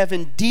 I have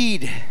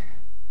indeed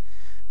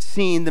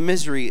seen the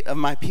misery of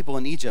my people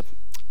in Egypt.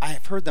 I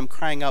have heard them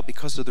crying out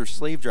because of their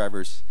slave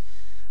drivers.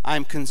 I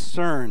am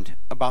concerned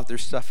about their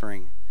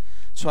suffering.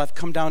 So I've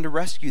come down to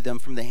rescue them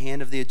from the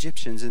hand of the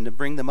Egyptians and to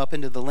bring them up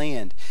into the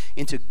land,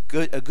 into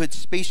a good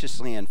spacious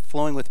land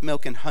flowing with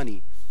milk and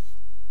honey,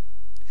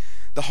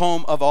 the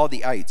home of all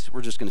the ites.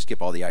 We're just going to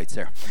skip all the ites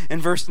there.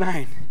 In verse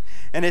 9,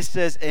 and it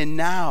says, and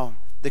now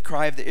the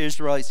cry of the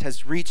Israelites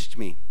has reached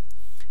me,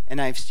 and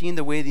I've seen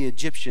the way the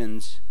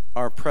Egyptians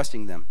are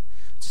oppressing them.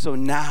 So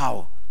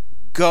now,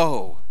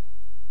 go.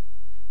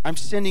 I'm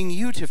sending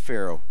you to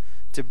Pharaoh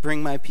to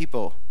bring my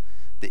people,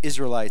 the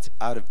Israelites,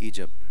 out of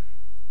Egypt.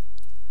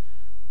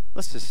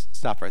 Let's just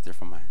stop right there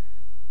for a moment.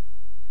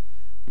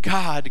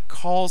 God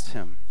calls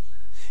him.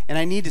 And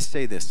I need to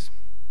say this.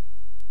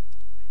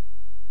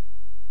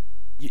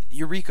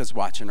 Eureka's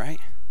watching, right?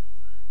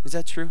 Is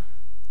that true?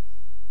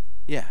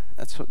 Yeah,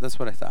 that's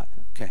what I thought.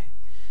 Okay.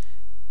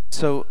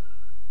 So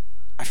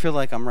I feel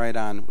like I'm right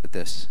on with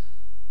this.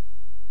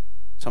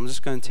 So I'm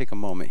just going to take a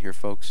moment here,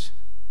 folks.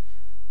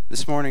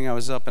 This morning I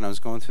was up and I was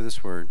going through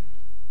this word.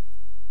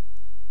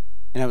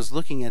 And I was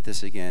looking at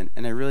this again,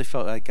 and I really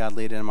felt like God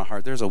laid it in my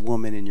heart. There's a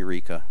woman in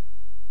Eureka,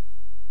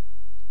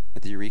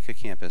 at the Eureka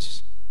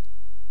campus.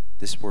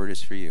 This word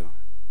is for you.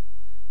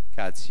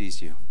 God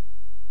sees you.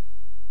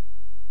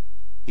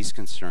 He's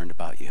concerned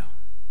about you.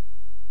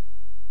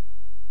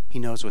 He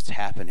knows what's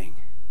happening,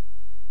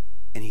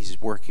 and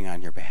he's working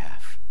on your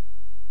behalf.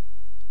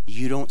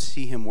 You don't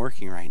see him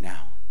working right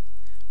now,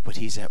 but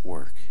he's at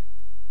work.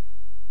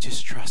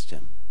 Just trust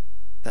him.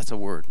 That's a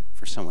word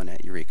for someone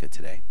at Eureka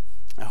today.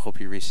 I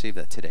hope you receive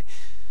that today.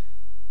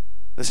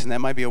 Listen, that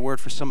might be a word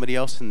for somebody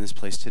else in this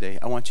place today.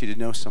 I want you to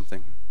know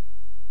something.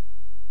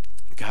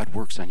 God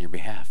works on your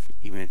behalf,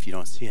 even if you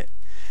don't see it.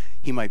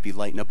 He might be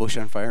lighting a bush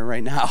on fire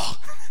right now.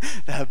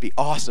 That would be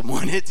awesome,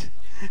 wouldn't it?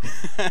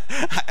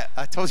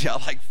 I told you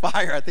I like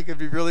fire. I think it'd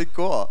be really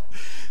cool.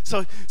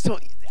 So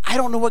I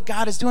don't know what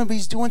God is doing, but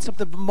he's doing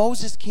something, but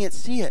Moses can't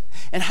see it.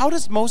 And how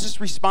does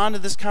Moses respond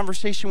to this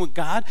conversation with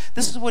God?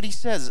 This is what he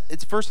says.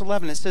 It's verse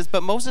 11. It says,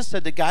 but Moses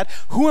said to God,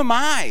 who am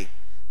I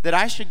that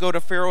I should go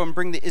to Pharaoh and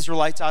bring the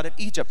Israelites out of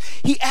Egypt?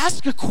 He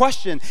asked a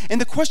question, and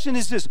the question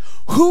is this: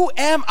 who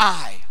am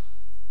I?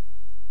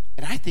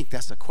 And I think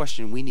that's a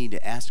question we need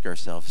to ask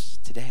ourselves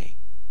today.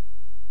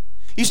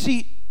 You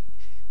see,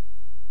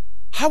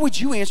 how would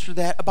you answer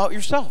that about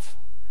yourself?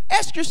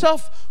 Ask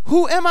yourself,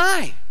 who am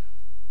I?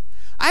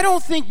 I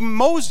don't think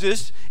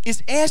Moses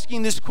is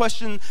asking this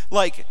question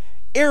like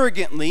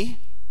arrogantly,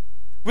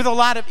 with a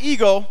lot of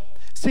ego,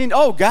 saying,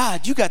 oh,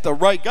 God, you got the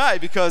right guy,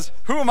 because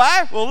who am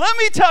I? Well, let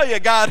me tell you,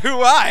 God,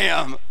 who I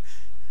am.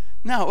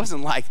 No, it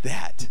wasn't like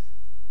that.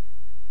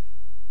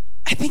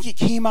 I think it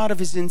came out of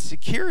his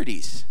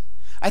insecurities.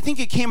 I think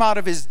it came out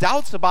of his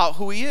doubts about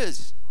who he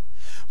is.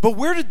 But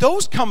where did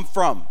those come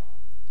from?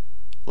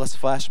 Let's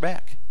flash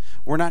back.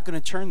 We're not going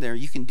to turn there.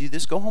 You can do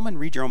this. Go home and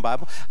read your own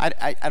Bible.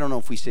 I don't know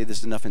if we say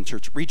this enough in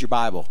church. Read your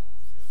Bible.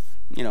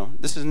 You know,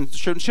 this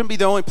shouldn't be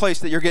the only place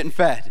that you're getting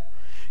fed.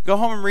 Go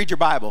home and read your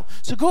Bible.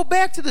 So go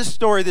back to this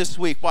story this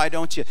week. Why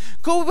don't you?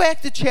 Go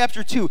back to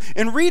chapter 2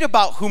 and read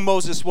about who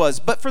Moses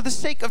was. But for the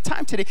sake of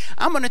time today,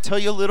 I'm going to tell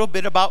you a little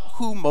bit about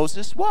who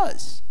Moses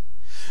was.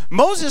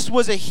 Moses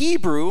was a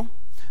Hebrew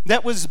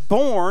that was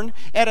born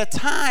at a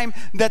time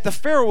that the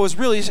Pharaoh was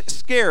really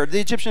scared, the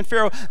Egyptian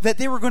Pharaoh, that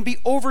they were going to be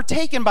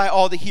overtaken by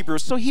all the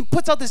Hebrews. So he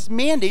puts out this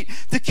mandate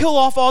to kill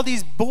off all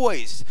these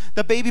boys,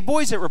 the baby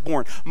boys that were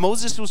born.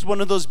 Moses was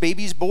one of those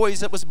baby boys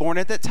that was born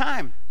at that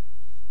time.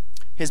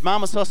 His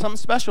mama saw something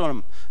special in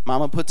him.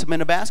 Mama puts him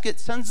in a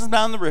basket, sends him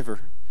down the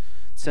river.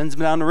 Sends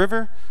him down the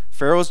river.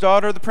 Pharaoh's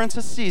daughter, the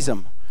princess, sees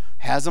him,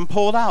 has him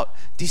pulled out,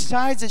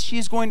 decides that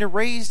she's going to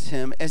raise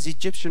him as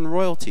Egyptian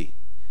royalty.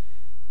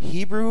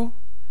 Hebrew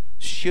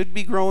should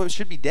be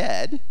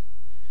dead.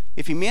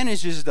 If he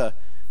manages to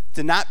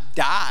not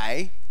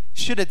die,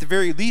 should at the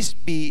very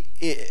least be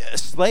a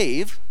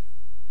slave.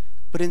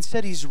 But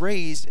instead he's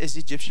raised as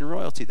Egyptian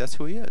royalty. That's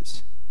who he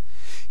is.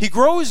 He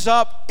grows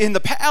up in the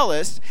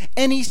palace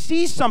and he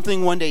sees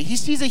something one day. He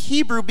sees a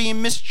Hebrew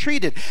being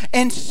mistreated,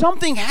 and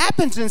something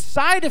happens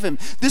inside of him.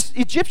 This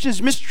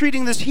Egyptian's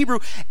mistreating this Hebrew,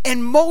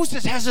 and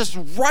Moses has this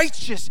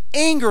righteous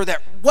anger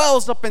that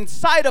wells up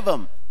inside of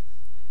him.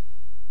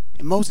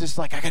 And Moses is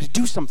like, I got to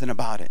do something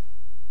about it.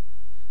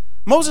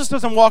 Moses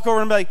doesn't walk over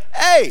and be like,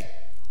 hey,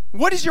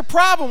 what is your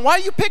problem? Why are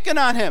you picking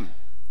on him?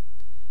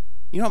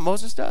 You know what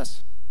Moses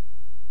does?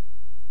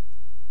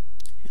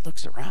 He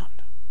looks around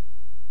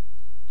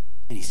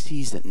and he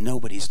sees that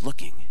nobody's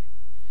looking.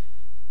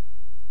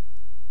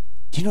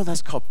 Do you know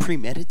that's called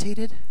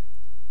premeditated?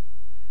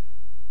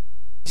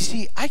 You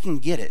see, I can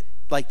get it,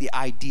 like the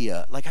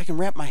idea, like I can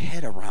wrap my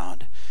head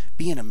around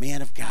being a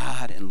man of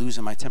God and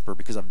losing my temper,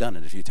 because I've done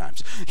it a few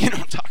times. You know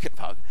what I'm talking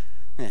about?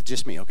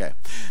 Just me, okay.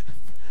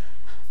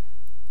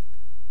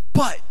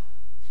 But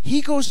he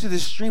goes to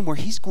this stream where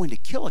he's going to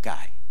kill a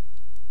guy,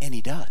 and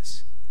he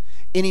does.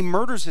 And he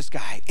murders this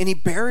guy, and he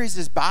buries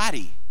his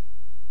body.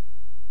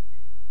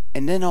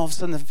 And then all of a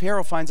sudden the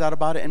Pharaoh finds out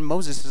about it, and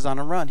Moses is on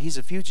a run. He's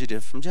a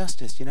fugitive from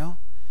justice, you know.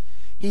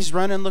 He's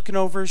running, looking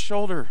over his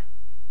shoulder,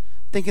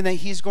 thinking that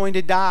he's going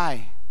to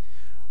die.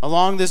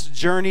 Along this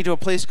journey to a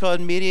place called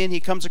Midian, he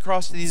comes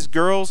across these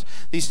girls,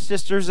 these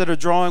sisters that are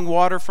drawing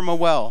water from a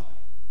well.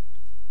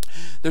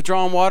 They're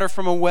drawing water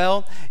from a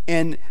well,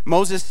 and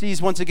Moses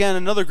sees once again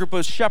another group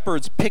of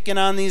shepherds picking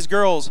on these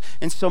girls.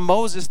 And so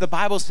Moses, the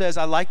Bible says,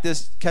 I like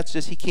this, catch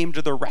this, he came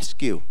to the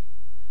rescue.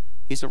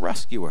 He's a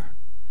rescuer.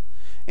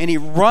 And he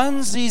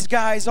runs these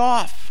guys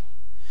off.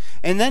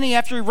 And then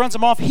after he runs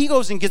them off, he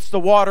goes and gets the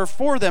water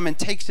for them and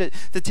takes it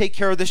to take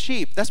care of the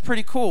sheep. That's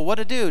pretty cool. What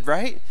a dude,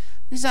 right?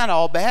 He's not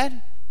all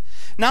bad.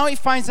 Now he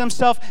finds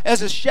himself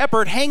as a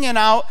shepherd hanging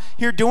out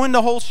here doing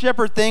the whole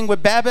shepherd thing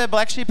with Baba,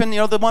 black sheep, and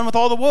the one with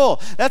all the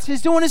wool.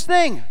 He's doing his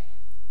thing.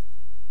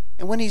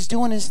 And when he's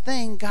doing his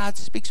thing, God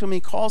speaks to him, he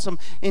calls him,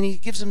 and he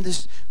gives him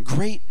this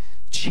great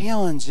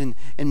challenge and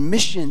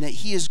mission that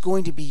he is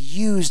going to be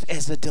used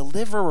as a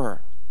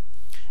deliverer.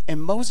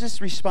 And Moses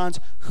responds,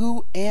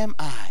 who am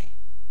I?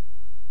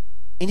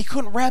 And he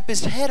couldn't wrap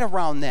his head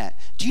around that.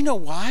 Do you know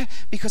why?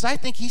 Because I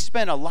think he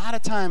spent a lot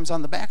of times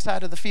on the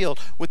backside of the field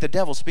with the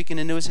devil speaking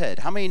into his head.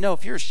 How many know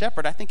if you're a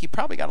shepherd, I think you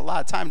probably got a lot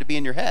of time to be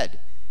in your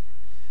head.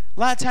 A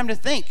lot of time to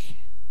think.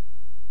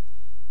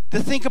 To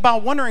think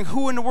about wondering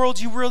who in the world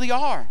you really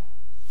are.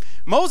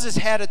 Moses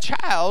had a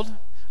child.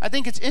 I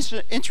think it's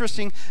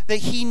interesting that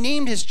he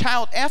named his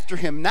child after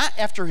him, not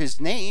after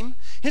his name.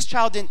 His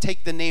child didn't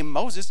take the name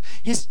Moses.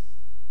 His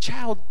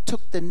child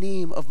took the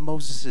name of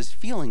Moses'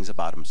 feelings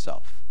about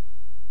himself.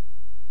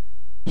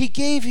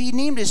 He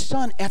named his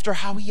son after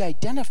how he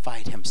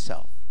identified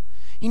himself.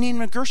 He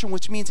named him Gershom,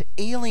 which means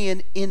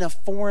alien in a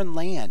foreign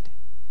land.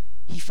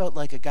 He felt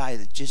like a guy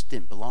that just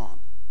didn't belong.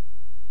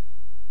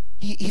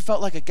 He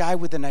felt like a guy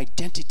with an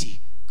identity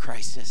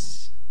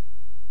crisis.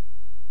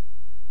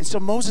 And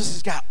so Moses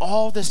has got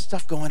all this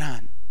stuff going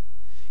on.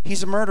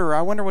 He's a murderer.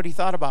 I wonder what he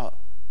thought about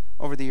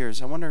over the years.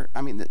 I wonder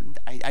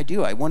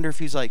if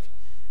he's like,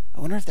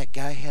 I wonder if that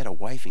guy had a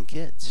wife and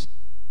kids.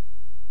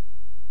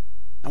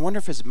 I wonder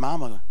if his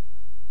mama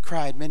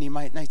cried many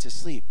nights of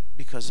sleep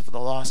because of the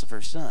loss of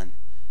her son,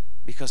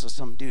 because of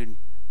some dude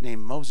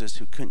named Moses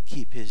who couldn't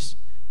keep his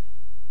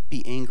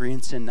be angry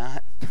and sin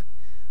not.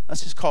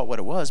 Let's just call it what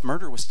it was.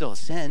 Murder was still a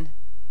sin.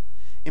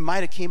 It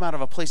might have came out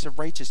of a place of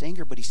righteous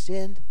anger, but he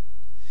sinned.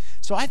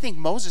 So I think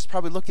Moses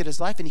probably looked at his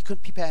life and he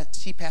couldn't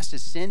see past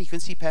his sin. He couldn't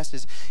see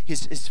past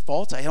his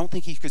faults. I don't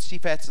think he could see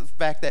past the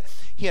fact that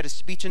he had a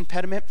speech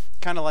impediment,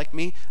 kind of like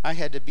me. I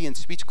had to be in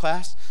speech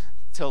class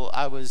till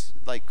I was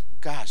like,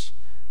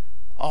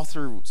 all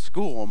through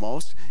school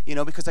almost,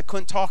 because I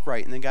couldn't talk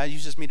right, and then God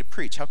uses me to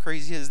preach. How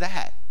crazy is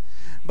that?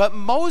 But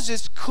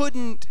Moses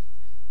couldn't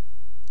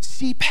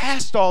see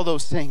past all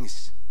those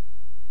things.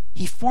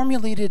 He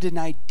formulated an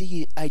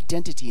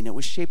identity, and it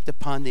was shaped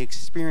upon the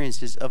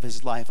experiences of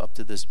his life up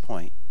to this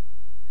point.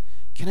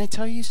 Can I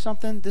tell you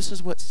something? This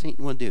is what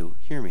Satan will do.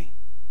 Hear me.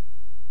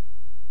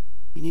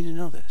 You need to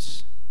know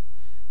this.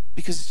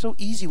 Because it's so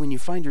easy when you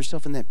find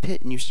yourself in that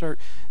pit and you start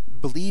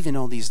believing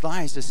all these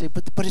lies to say,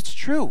 but it's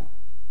true.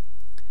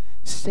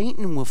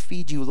 Satan will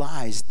feed you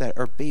lies that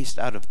are based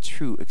out of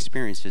true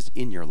experiences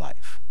in your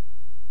life.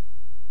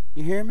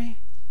 You hear me?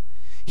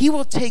 He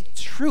will take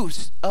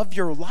truths of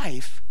your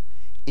life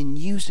and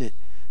use it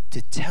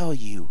to tell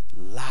you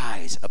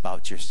lies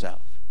about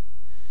yourself.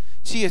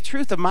 See, a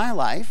truth of my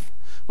life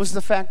was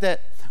the fact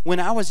that when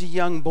I was a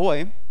young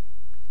boy,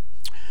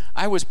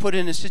 I was put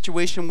in a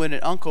situation with an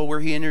uncle where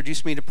he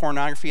introduced me to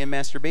pornography and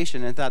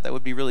masturbation and thought that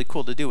would be really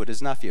cool to do with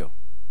his nephew.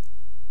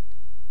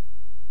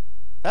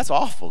 That's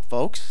awful,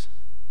 folks.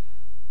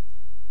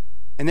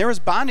 And there was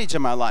bondage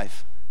in my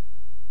life.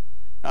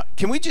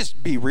 Can we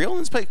just be real in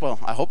this place? Well,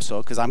 I hope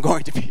so, because I'm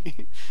going to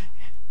be.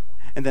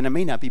 And then I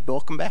may not be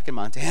welcome back in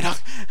Montana.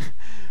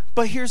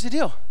 But here's the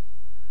deal.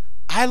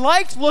 I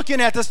liked looking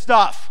at the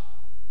stuff.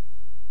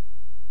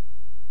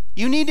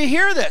 You need to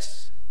hear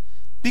this.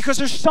 Because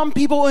there's some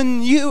people in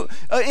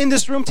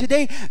this room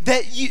today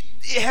that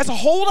it has a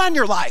hold on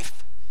your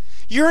life.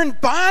 You're in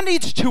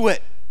bondage to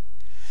it.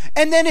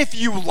 And then if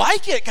you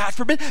like it, God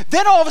forbid,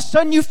 then all of a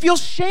sudden you feel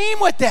shame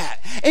with that.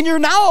 And you're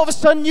now all of a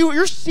sudden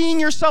you're seeing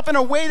yourself in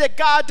a way that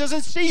God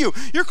doesn't see you.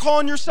 You're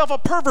calling yourself a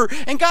pervert.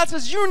 And God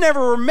says you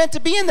never were meant to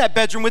be in that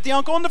bedroom with the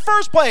uncle in the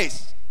first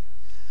place.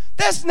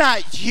 That's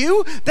not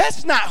you.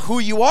 That's not who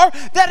you are.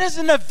 That is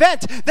an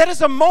event. That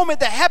is a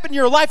moment that happened in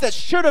your life that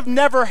should have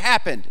never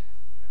happened.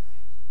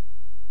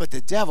 But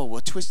the devil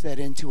will twist that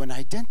into an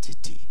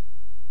identity.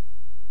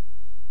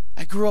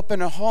 I grew up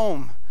in a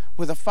home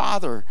with a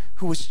father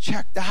who was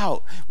checked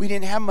out. We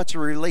didn't have much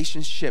of a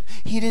relationship.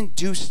 He didn't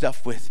do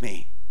stuff with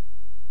me.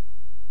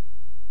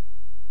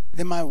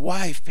 Then my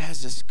wife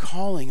has this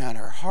calling on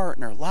her heart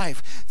and her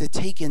life to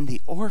take in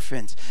the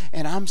orphans.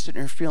 And I'm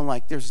sitting there feeling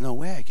like there's no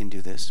way I can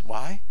do this.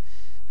 Why?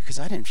 Because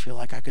I didn't feel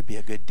like I could be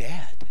a good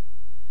dad.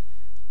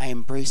 I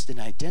embraced an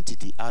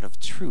identity out of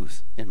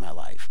truth in my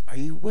life. Are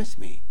you with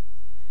me?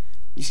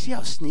 You see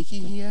how sneaky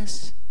he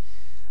is?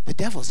 The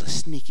devil's a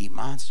sneaky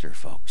monster,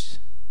 folks.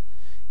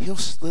 He'll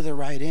slither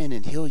right in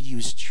and he'll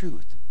use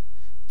truth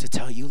to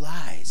tell you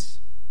lies.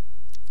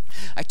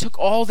 I took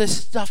all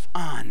this stuff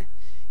on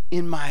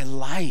in my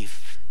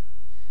life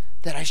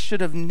that I should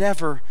have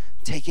never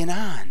taken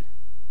on.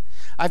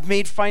 I've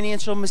made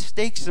financial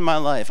mistakes in my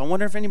life. I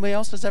wonder if anybody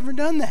else has ever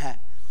done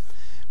that.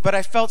 But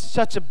I felt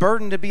such a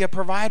burden to be a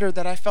provider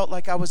that I felt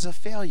like I was a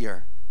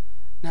failure,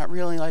 not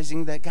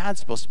realizing that God's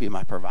supposed to be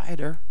my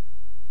provider.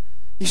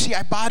 You see,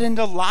 I bought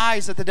into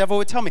lies that the devil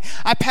would tell me.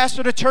 I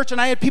pastored a church and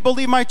I had people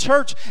leave my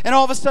church, and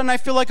all of a sudden I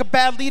feel like a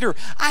bad leader.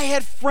 I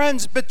had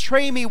friends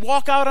betray me,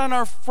 walk out on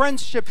our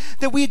friendship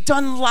that we had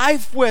done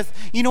life with.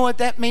 You know what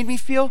that made me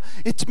feel?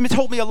 It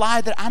told me a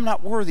lie that I'm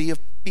not worthy of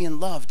being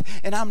loved,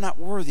 and I'm not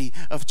worthy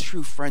of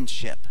true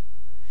friendship.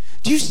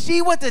 Do you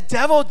see what the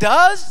devil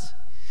does?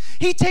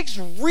 He takes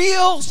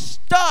real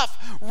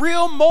stuff,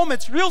 real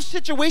moments, real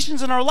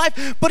situations in our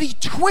life, but he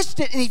twists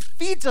it and he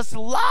feeds us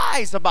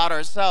lies about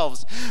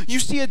ourselves. You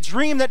see a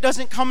dream that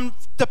doesn't come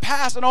to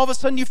pass, and all of a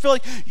sudden you feel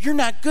like you're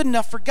not good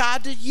enough for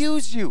God to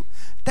use you.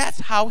 That's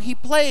how he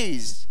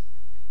plays.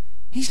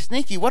 He's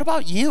sneaky. What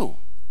about you?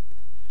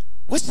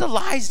 What's the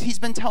lies he's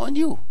been telling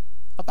you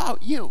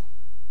about you?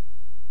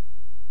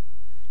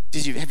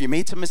 Have you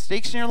made some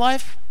mistakes in your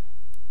life?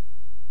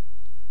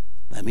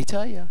 Let me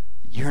tell you.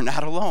 You're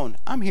not alone.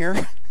 I'm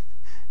here.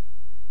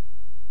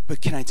 But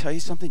can I tell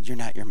you something? You're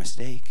not your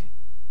mistake.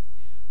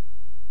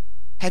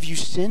 Have you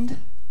sinned?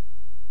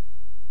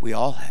 We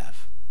all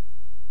have.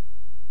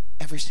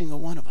 Every single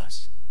one of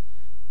us.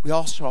 We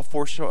all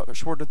fall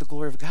short of the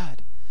glory of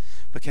God.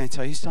 But can I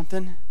tell you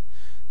something?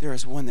 There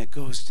is one that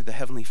goes to the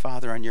Heavenly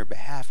Father on your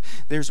behalf.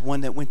 There's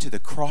one that went to the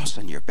cross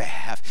on your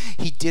behalf.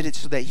 He did it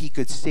so that he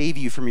could save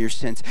you from your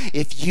sins.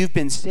 If you've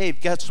been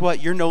saved, guess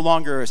what? You're no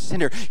longer a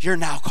sinner. You're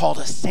now called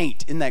a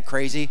saint. Isn't that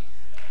crazy?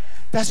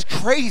 That's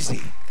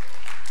crazy.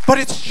 But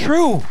it's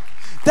true.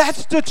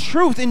 That's the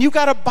truth. And you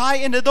got to buy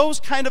into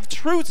those kind of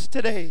truths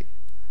today.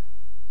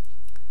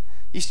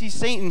 You see,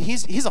 Satan,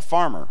 he's a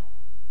farmer.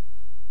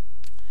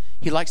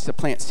 He likes to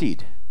plant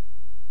seed.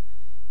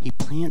 He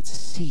plants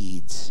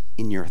seeds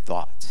in your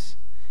thoughts.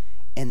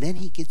 And then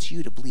he gets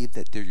you to believe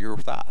that they're your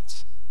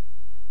thoughts.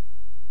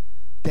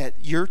 That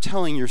you're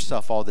telling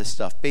yourself all this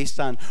stuff based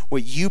on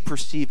what you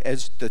perceive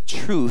as the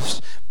truths,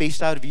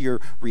 based out of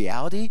your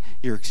reality,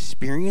 your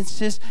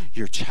experiences,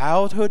 your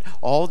childhood,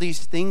 all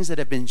these things that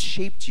have been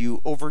shaped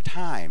you over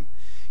time.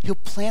 He'll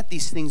plant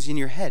these things in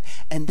your head,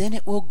 and then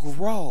it will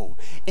grow.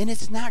 And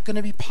it's not going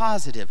to be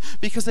positive,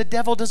 because the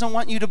devil doesn't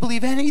want you to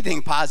believe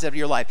anything positive in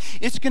your life.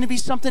 It's going to be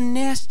something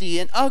nasty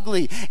and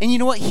ugly. And you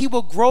know what? He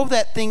will grow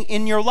that thing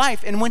in your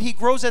life. And when he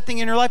grows that thing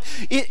in your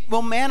life, it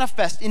will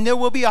manifest. And there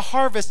will be a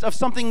harvest of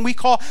something we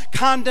call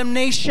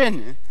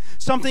condemnation,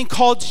 something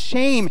called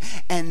shame.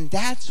 And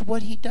that's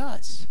what he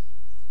does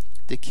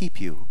to keep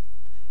you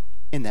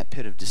in that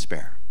pit of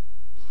despair.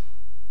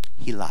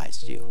 He lies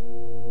to you.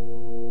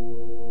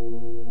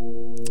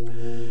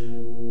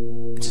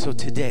 So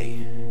today,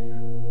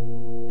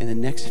 in the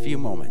next few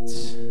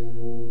moments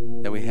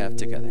that we have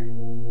together,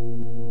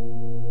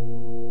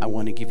 I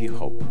want to give you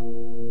hope.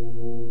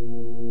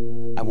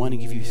 I want to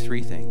give you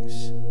three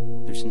things.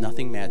 There's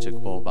nothing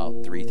magical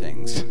about three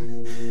things.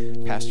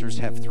 Pastors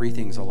have three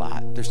things a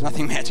lot. There's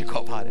nothing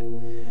magical about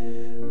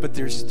it. But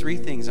there's three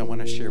things I want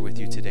to share with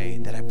you today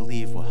that I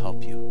believe will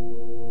help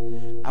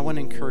you. I want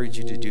to encourage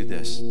you to do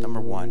this.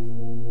 Number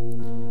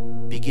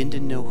one, begin to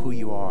know who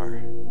you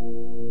are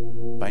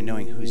by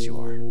knowing whose you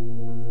are.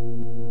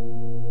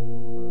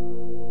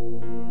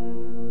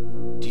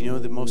 Do you know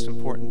the most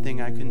important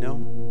thing I can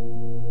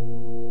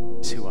know?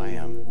 Is who I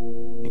am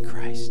in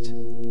Christ.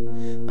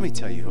 Let me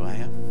tell you who I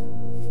am.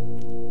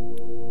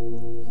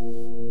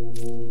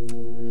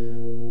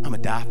 I'm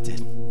adopted.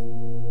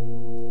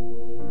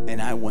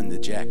 And I won the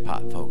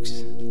jackpot,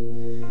 folks.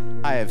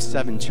 I have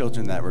 7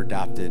 children that were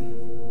adopted.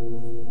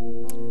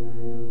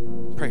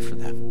 Pray for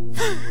them.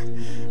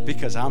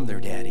 Because I'm their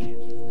daddy.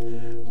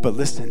 But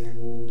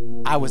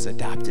listen, I was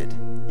adopted.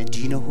 And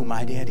do you know who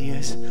my daddy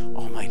is?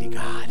 Almighty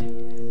God.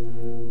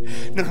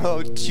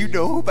 No, do you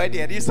know who my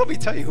daddy is? Let me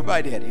tell you who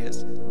my daddy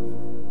is.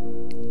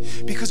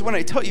 Because when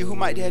I tell you who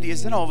my daddy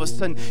is, then all of a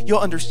sudden you'll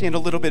understand a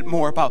little bit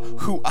more about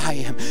who I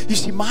am. You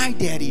see, my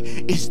daddy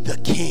is the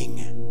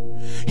king.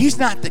 He's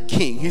not the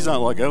king. He's not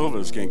like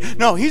Elvis king.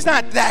 No, he's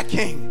not that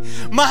king.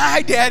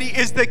 My daddy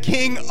is the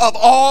king of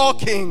all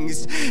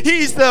kings.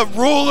 He's the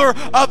ruler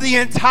of the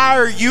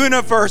entire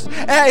universe.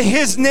 At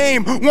his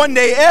name, one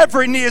day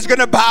every knee is going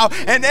to bow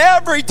and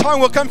every tongue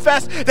will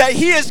confess that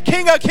he is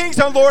King of kings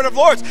and Lord of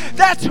lords.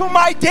 That's who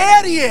my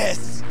daddy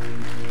is.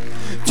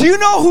 Do you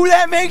know who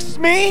that makes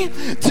me?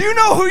 Do you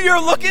know who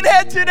you're looking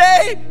at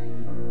today?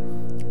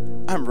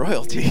 I'm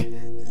royalty.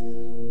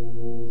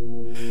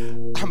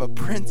 I'm a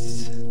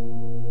prince.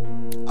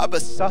 I'm a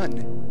son,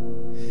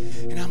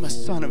 and I'm a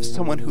son of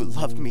someone who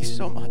loved me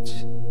so much.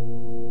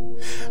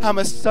 I'm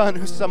a son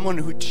of someone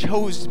who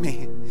chose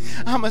me.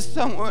 I'm a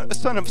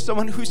son of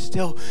someone who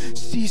still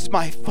sees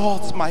my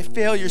faults, my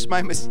failures,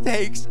 my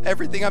mistakes,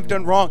 everything I've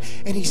done wrong,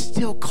 and he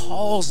still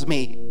calls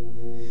me.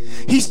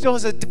 He still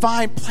has a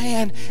divine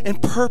plan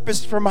and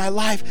purpose for my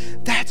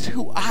life. That's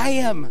who I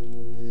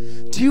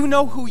am. Do you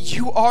know who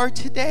you are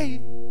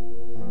today?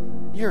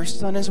 You're a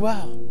son as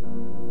well.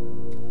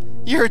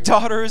 You're a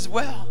daughter as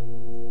well.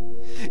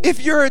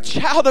 If you're a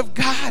child of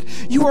God,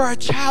 you are a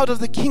child of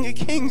the King of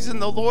Kings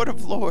and the Lord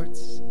of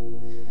Lords.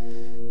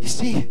 You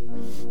see,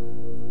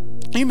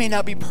 you may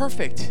not be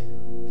perfect,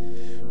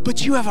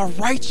 but you have a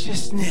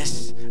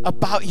righteousness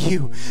about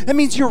you. That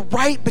means you're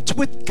right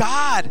with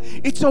God.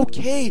 It's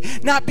okay,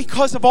 not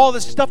because of all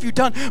the stuff you've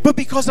done, but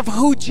because of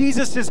who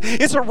Jesus is.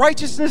 It's a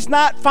righteousness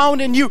not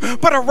found in you,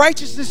 but a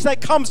righteousness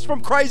that comes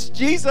from Christ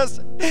Jesus,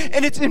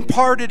 and it's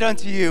imparted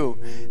unto you.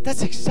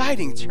 That's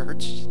exciting,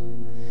 church.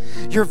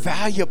 You're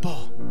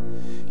valuable.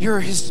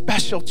 You're his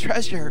special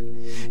treasure.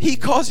 He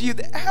calls you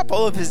the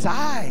apple of his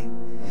eye.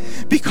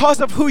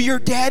 Because of who your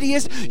daddy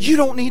is, you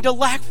don't need to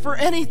lack for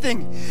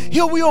anything.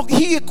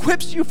 He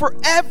equips you for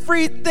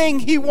everything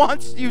he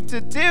wants you to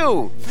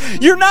do.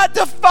 You're not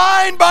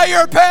defined by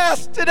your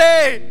past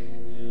today.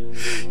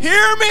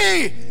 Hear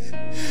me.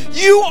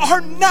 You are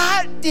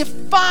not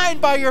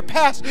defined by your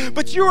past,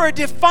 but you are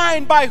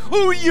defined by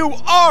who you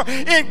are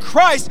in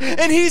Christ.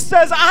 And he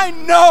says, I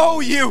know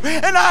you,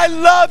 and I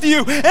love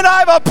you, and I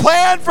have a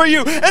plan for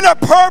you, and a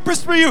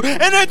purpose for you,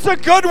 and it's a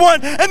good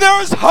one, and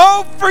there is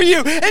hope for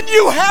you, and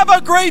you have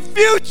a great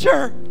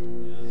future.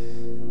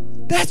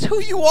 That's who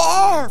you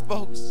are,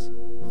 folks.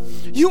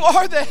 You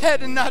are the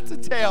head and not the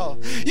tail.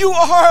 You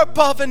are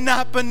above and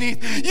not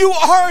beneath. You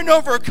are an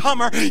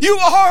overcomer. You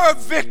are a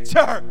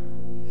victor.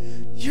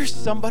 You're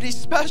somebody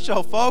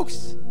special,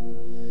 folks.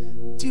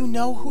 Do you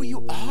know who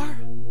you are?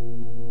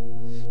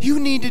 You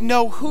need to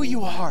know who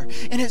you are,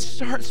 and it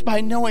starts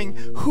by knowing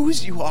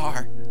whose you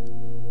are.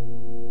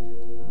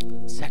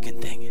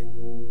 Second thing,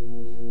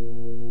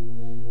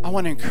 I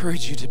want to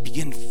encourage you to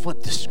begin to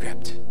flip the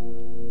script.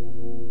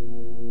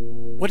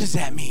 What does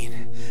that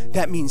mean?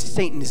 That means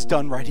Satan is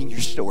done writing your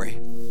story.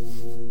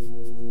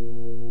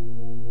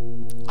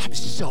 I'm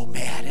so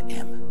mad at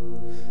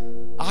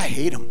him. I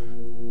hate him.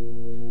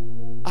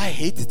 I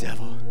hate the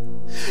devil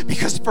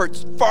because for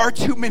far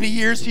too many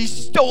years he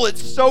stole it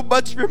so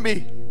much from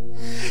me.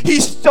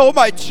 He stole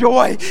my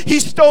joy. He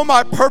stole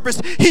my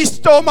purpose. He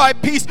stole my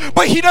peace.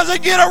 But he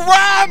doesn't get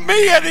around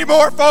me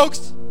anymore,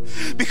 folks,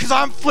 because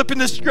I'm flipping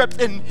the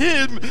script, and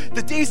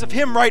the days of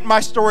him writing my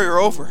story are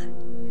over.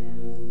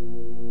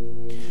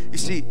 You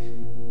see,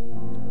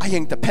 I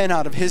yanked the pen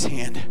out of his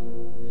hand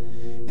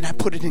and I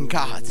put it in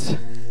God's.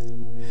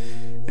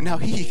 And now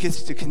he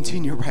gets to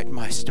continue writing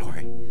my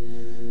story.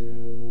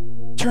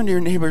 Turn to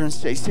your neighbor and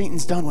say,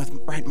 Satan's done with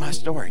writing my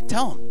story.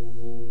 Tell him.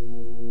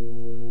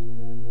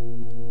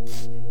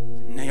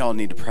 Now y'all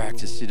need to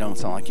practice. You don't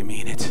sound like you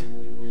mean it.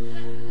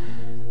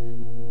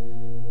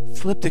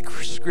 Flip the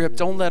script.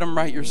 Don't let him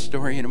write your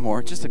story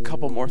anymore. Just a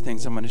couple more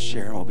things I'm going to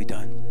share and we'll be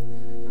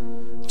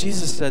done.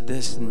 Jesus said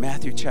this in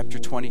Matthew chapter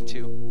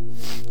 22.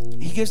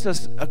 He gives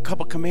us a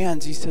couple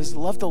commands. He says,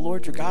 love the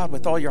Lord your God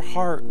with all your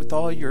heart, with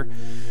all your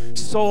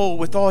soul,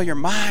 with all your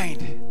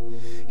mind.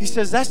 He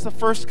says that's the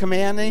first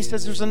command, and he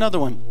says there's another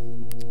one.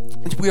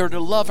 We are to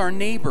love our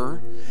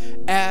neighbor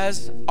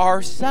as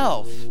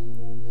ourselves.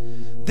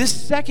 This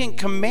second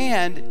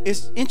command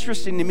is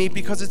interesting to me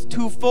because it's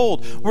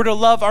twofold. We're to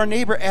love our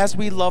neighbor as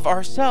we love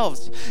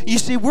ourselves. You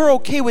see, we're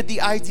okay with the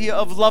idea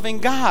of loving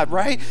God,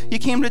 right? You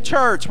came to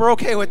church. We're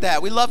okay with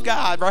that. We love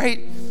God, right?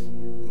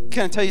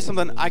 Can I tell you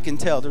something? I can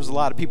tell there's a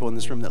lot of people in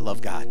this room that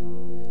love God.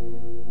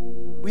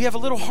 We have a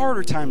little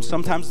harder time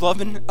sometimes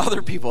loving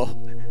other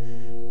people.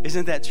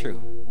 Isn't that true?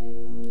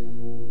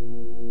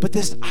 But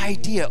this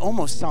idea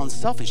almost sounds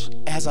selfish.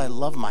 As I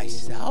love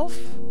myself?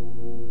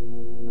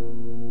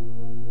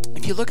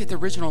 If you look at the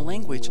original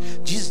language,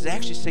 Jesus is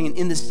actually saying,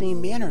 in the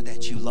same manner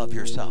that you love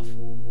yourself.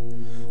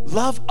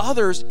 Love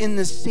others in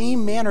the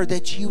same manner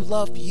that you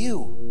love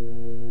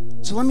you.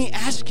 So let me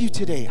ask you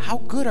today, how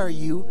good are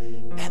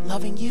you at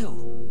loving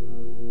you?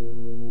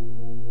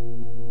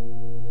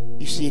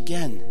 You see,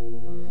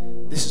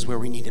 again, this is where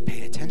we need to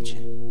pay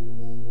attention.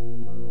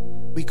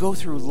 We go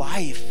through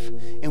life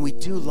and we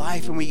do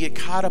life and we get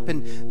caught up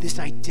in this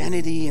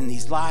identity and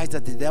these lies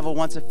that the devil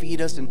wants to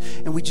feed us,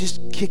 and we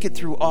just kick it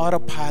through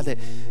autopilot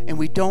and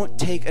we don't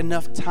take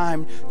enough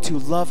time to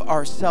love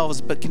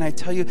ourselves. But can I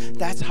tell you,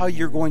 that's how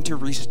you're going to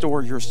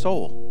restore your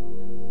soul.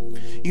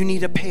 You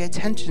need to pay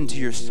attention to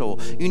your soul.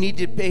 You need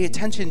to pay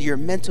attention to your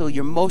mental,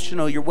 your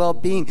emotional, your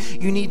well-being.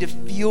 You need to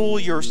fuel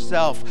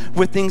yourself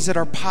with things that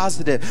are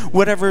positive.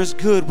 Whatever is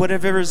good,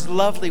 whatever is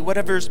lovely,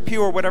 whatever is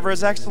pure, whatever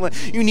is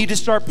excellent. You need to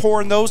start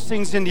pouring those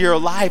things into your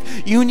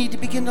life. You need to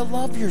begin to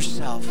love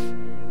yourself.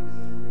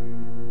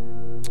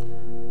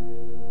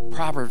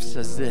 Proverbs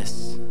says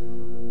this.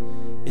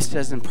 It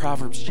says in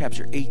Proverbs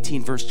chapter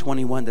 18, verse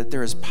 21, that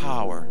there is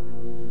power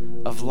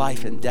of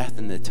life and death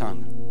in the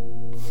tongue.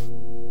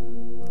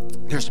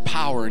 There's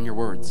power in your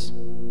words.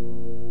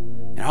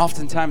 And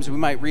oftentimes we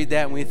might read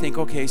that and we think,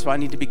 okay, so I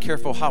need to be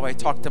careful how I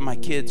talk to my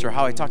kids or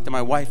how I talk to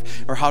my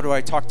wife or how do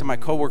I talk to my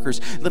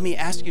coworkers. Let me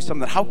ask you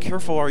something. How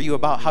careful are you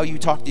about how you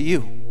talk to you?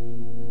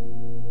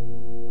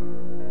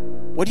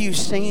 What are you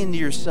saying to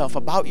yourself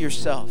about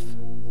yourself?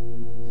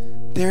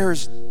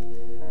 There's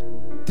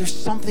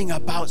something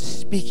about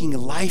speaking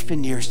life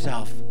into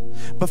yourself.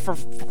 But for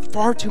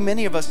far too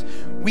many of us,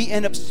 we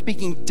end up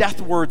speaking death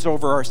words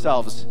over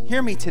ourselves.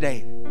 Hear me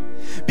today.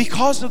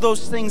 Because of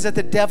those things that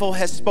the devil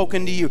has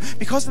spoken to you,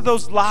 because of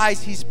those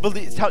lies he's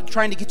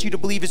trying to get you to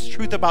believe is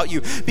truth about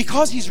you,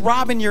 because he's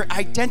robbing your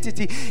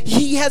identity,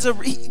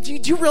 do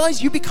you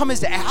realize you become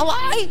his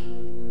ally?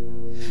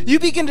 You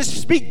begin to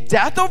speak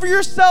death over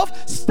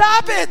yourself?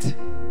 Stop it!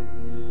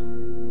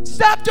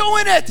 Stop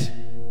doing it!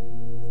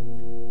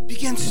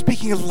 Begin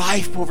speaking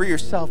life over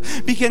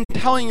yourself. Begin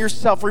telling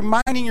yourself,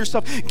 reminding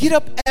yourself, get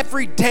up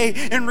every day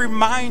and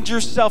remind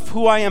yourself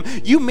who I am.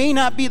 You may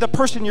not be the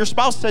person your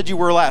spouse said you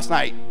were last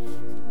night.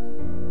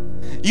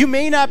 You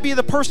may not be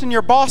the person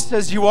your boss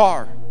says you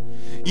are.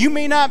 You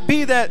may not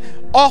be that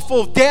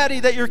awful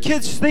daddy that your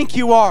kids think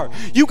you are.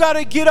 You got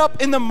to get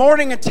up in the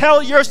morning and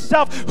tell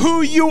yourself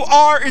who you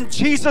are in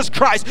Jesus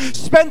Christ.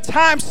 Spend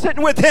time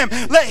sitting with him.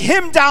 Let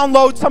him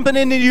download something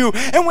into you.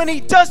 And when he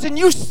doesn't,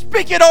 you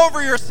speak it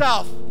over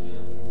yourself.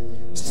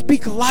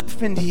 Speak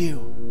life into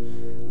you.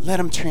 Let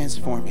him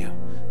transform you.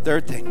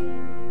 Third thing.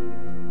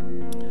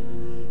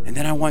 And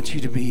then I want you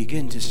to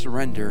begin to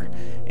surrender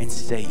and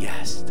say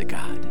yes to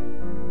God.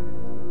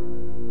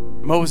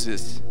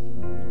 Moses,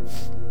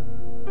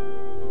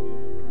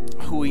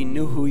 he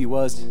knew who he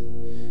was.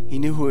 He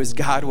knew who his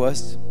God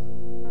was.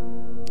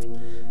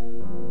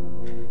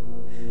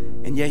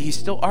 And yet he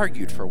still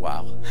argued for a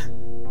while.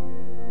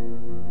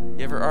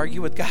 You ever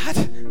argue with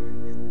God?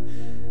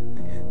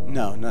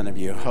 No, none of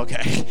you.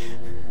 Okay.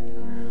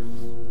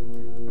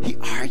 He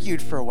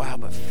argued for a while,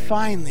 but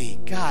finally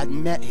God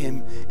met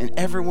him in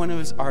every one of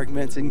his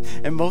arguments.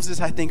 And Moses,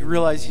 I think,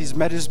 realized he's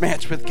met his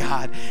match with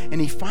God. And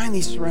he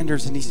finally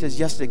surrenders and he says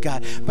yes to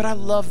God. But I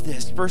love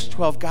this. Verse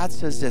 12, God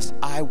says this,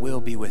 I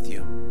will be with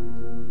you.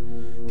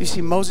 You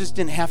see, Moses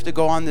didn't have to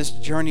go on this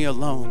journey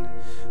alone,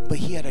 but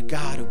he had a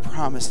God who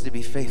promised to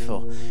be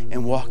faithful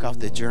and walk out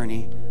the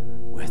journey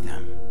with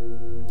him.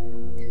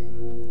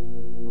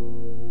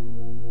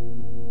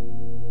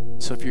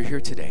 So if you're here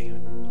today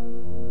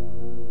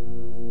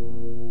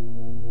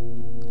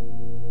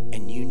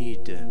and you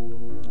need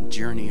to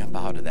journey up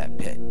out of that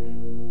pit,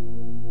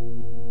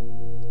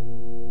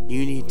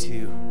 you need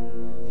to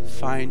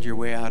find your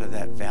way out of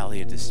that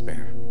valley of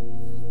despair.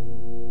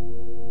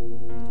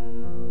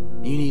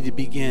 You need to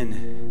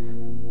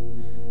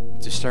begin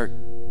to start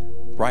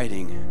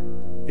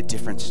writing a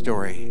different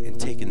story and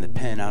taking the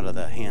pen out of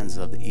the hands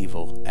of the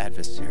evil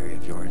adversary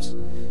of yours.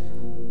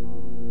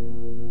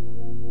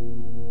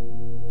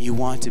 You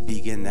want to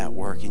begin that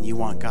work, and you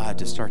want God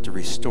to start to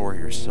restore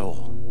your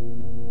soul,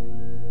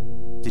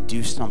 to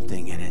do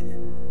something in it.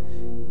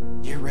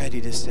 You're ready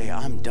to say,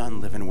 I'm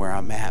done living where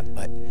I'm at,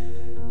 but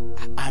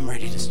I'm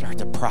ready to start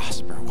to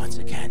prosper once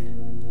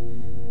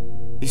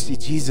again. You see,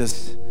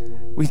 Jesus,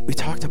 we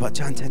talked about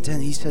John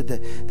 10:10. He said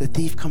that the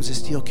thief comes to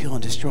steal, kill,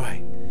 and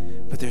destroy.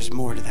 But there's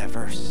more to that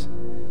verse.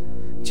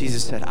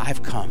 Jesus said,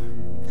 I've come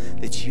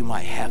that you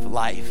might have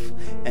life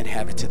and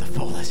have it to the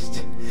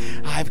fullest.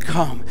 I've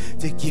come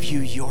to give you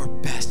your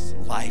best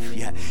life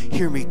yet.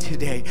 Hear me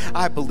today.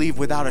 I believe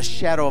without a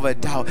shadow of a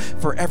doubt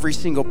for every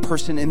single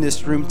person in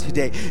this room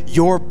today,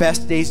 your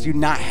best days do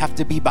not have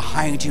to be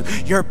behind you.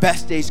 Your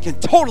best days can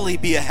totally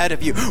be ahead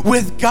of you.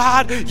 With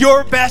God,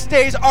 your best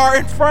days are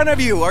in front of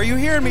you. Are you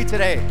hearing me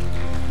today?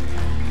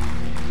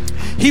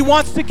 He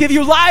wants to give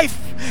you life.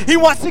 He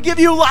wants to give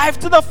you life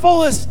to the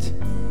fullest.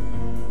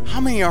 How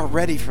many are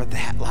ready for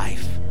that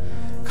life?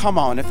 Come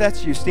on, if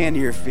that's you, stand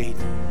to your feet.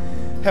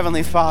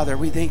 Heavenly Father,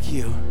 we thank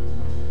you.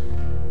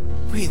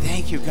 We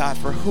thank you, God,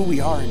 for who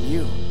we are in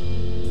you.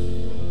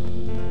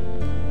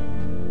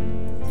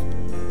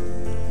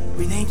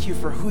 We thank you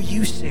for who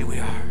you say we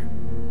are.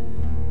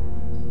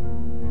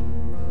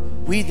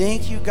 We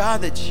thank you,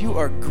 God, that you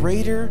are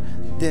greater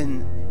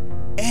than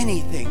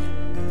anything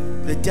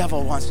the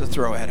devil wants to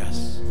throw at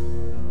us.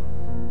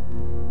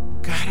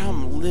 God,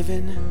 I'm a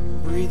living,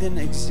 breathing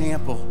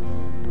example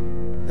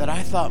that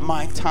I thought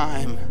my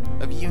time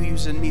of you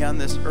using me on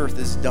this earth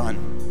is done.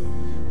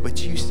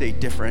 But you say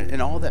different,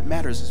 and all that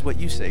matters is what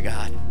you say,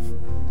 God.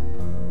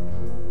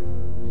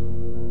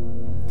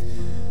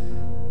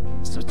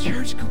 So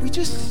church, could we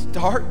just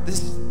start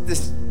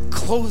this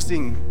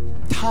closing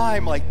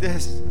time like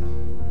this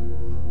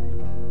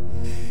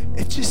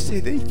and just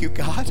say thank you,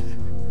 God.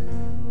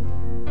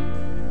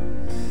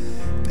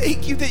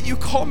 Thank you that you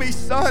call me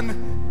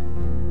son.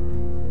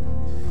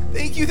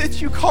 Thank you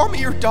that you call me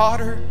your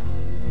daughter.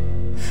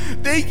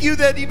 Thank you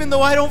that even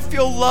though I don't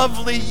feel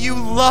lovely, you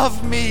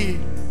love me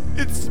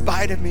in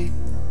spite of me.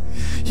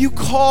 You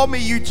call me,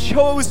 you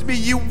chose me,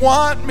 you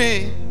want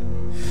me.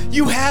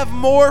 You have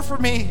more for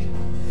me,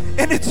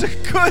 and it's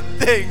a good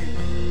thing.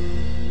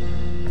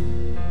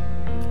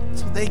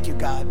 So thank you,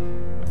 God.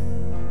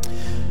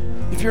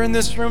 If you're in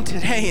this room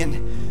today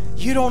and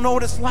you don't know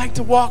what it's like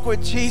to walk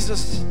with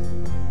Jesus,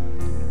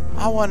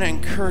 I want to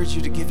encourage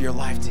you to give your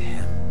life to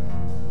him.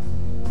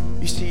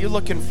 You see, you're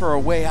looking for a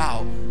way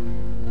out.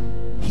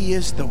 He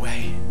is the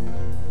way.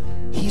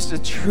 He's the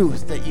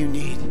truth that you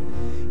need.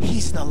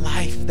 He's the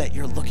life that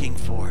you're looking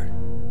for.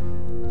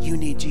 You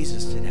need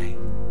Jesus today.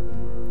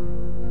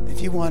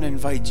 If you want to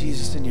invite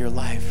Jesus into your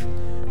life,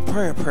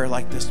 pray a prayer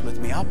like this with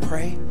me. I'll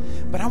pray,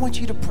 but I want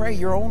you to pray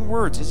your own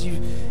words as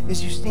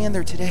you stand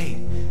there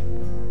today.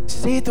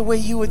 Say it the way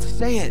you would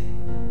say it.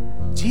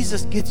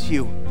 Jesus gets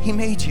you. He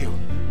made you.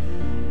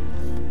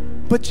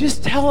 But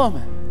just tell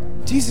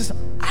him, Jesus,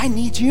 I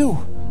need you.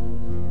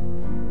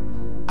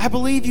 I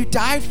believe you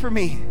died for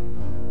me.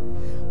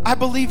 I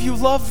believe you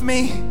love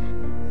me.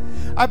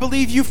 I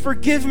believe you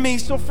forgive me,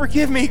 so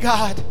forgive me,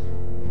 God.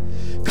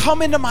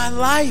 Come into my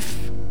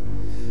life.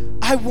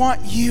 I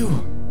want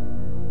you.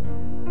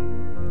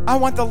 I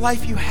want the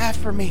life you have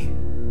for me.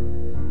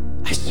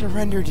 I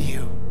surrender to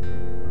you.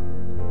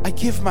 I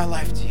give my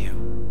life to you.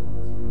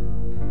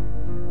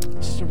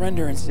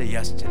 Surrender and say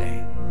yes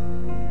today.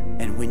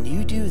 And when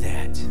you do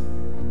that,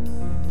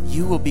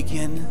 you will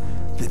begin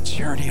the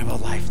journey of a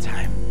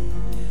lifetime.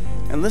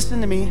 And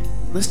listen to me.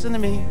 Listen to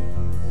me.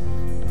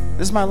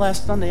 This is my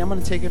last Sunday. I'm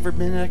going to take every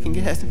minute I can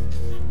get.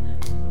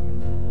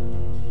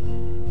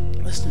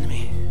 Listen to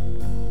me.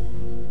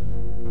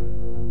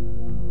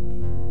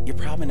 You're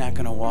probably not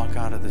going to walk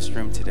out of this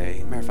room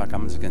today. Matter of fact,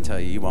 I'm just going to tell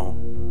you, you won't.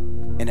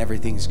 And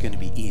everything's going to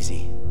be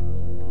easy.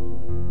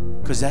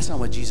 Because that's not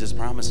what Jesus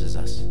promises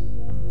us.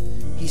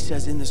 He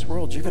says in this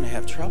world, you're going to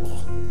have trouble.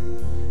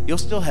 You'll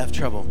still have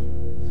trouble.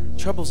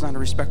 Trouble's not a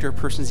respecter of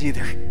persons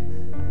either.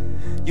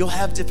 You'll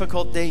have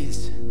difficult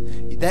days.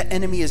 That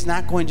enemy is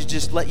not going to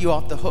just let you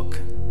off the hook.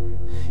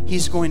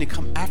 He's going to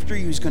come after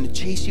you. He's going to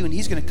chase you, and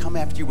he's going to come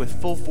after you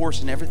with full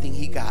force and everything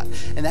he got.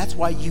 And that's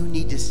why you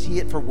need to see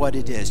it for what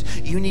it is.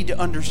 You need to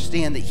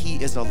understand that he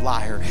is a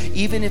liar.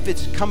 Even if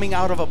it's coming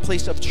out of a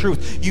place of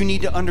truth, you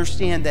need to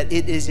understand that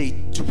it is a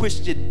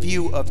twisted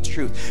view of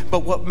truth.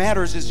 But what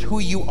matters is who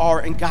you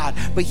are in God.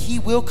 But he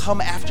will come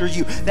after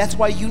you. That's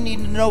why you need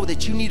to know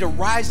that you need to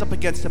rise up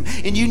against him,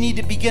 and you need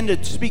to begin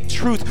to speak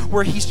truth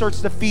where he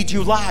starts to feed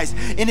you lies.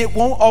 And it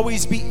won't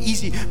always be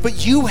easy,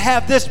 but you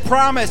have this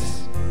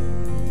promise.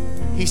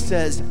 He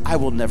says, I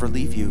will never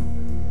leave you.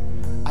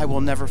 I will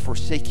never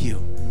forsake you.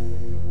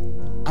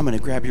 I'm going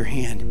to grab your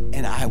hand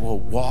and I will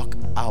walk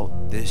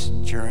out this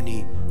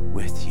journey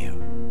with you.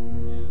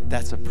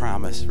 That's a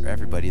promise for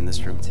everybody in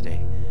this room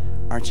today.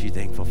 Aren't you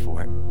thankful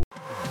for it?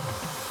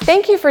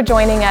 Thank you for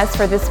joining us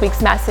for this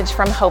week's message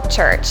from Hope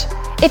Church.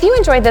 If you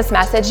enjoyed this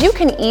message, you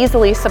can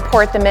easily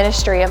support the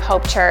ministry of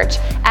Hope Church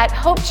at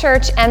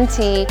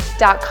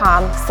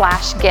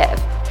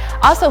hopechurchmt.com/give.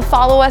 Also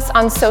follow us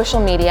on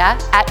social media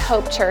at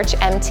Hope Church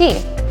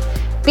MT.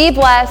 Be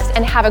blessed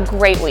and have a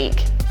great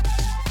week.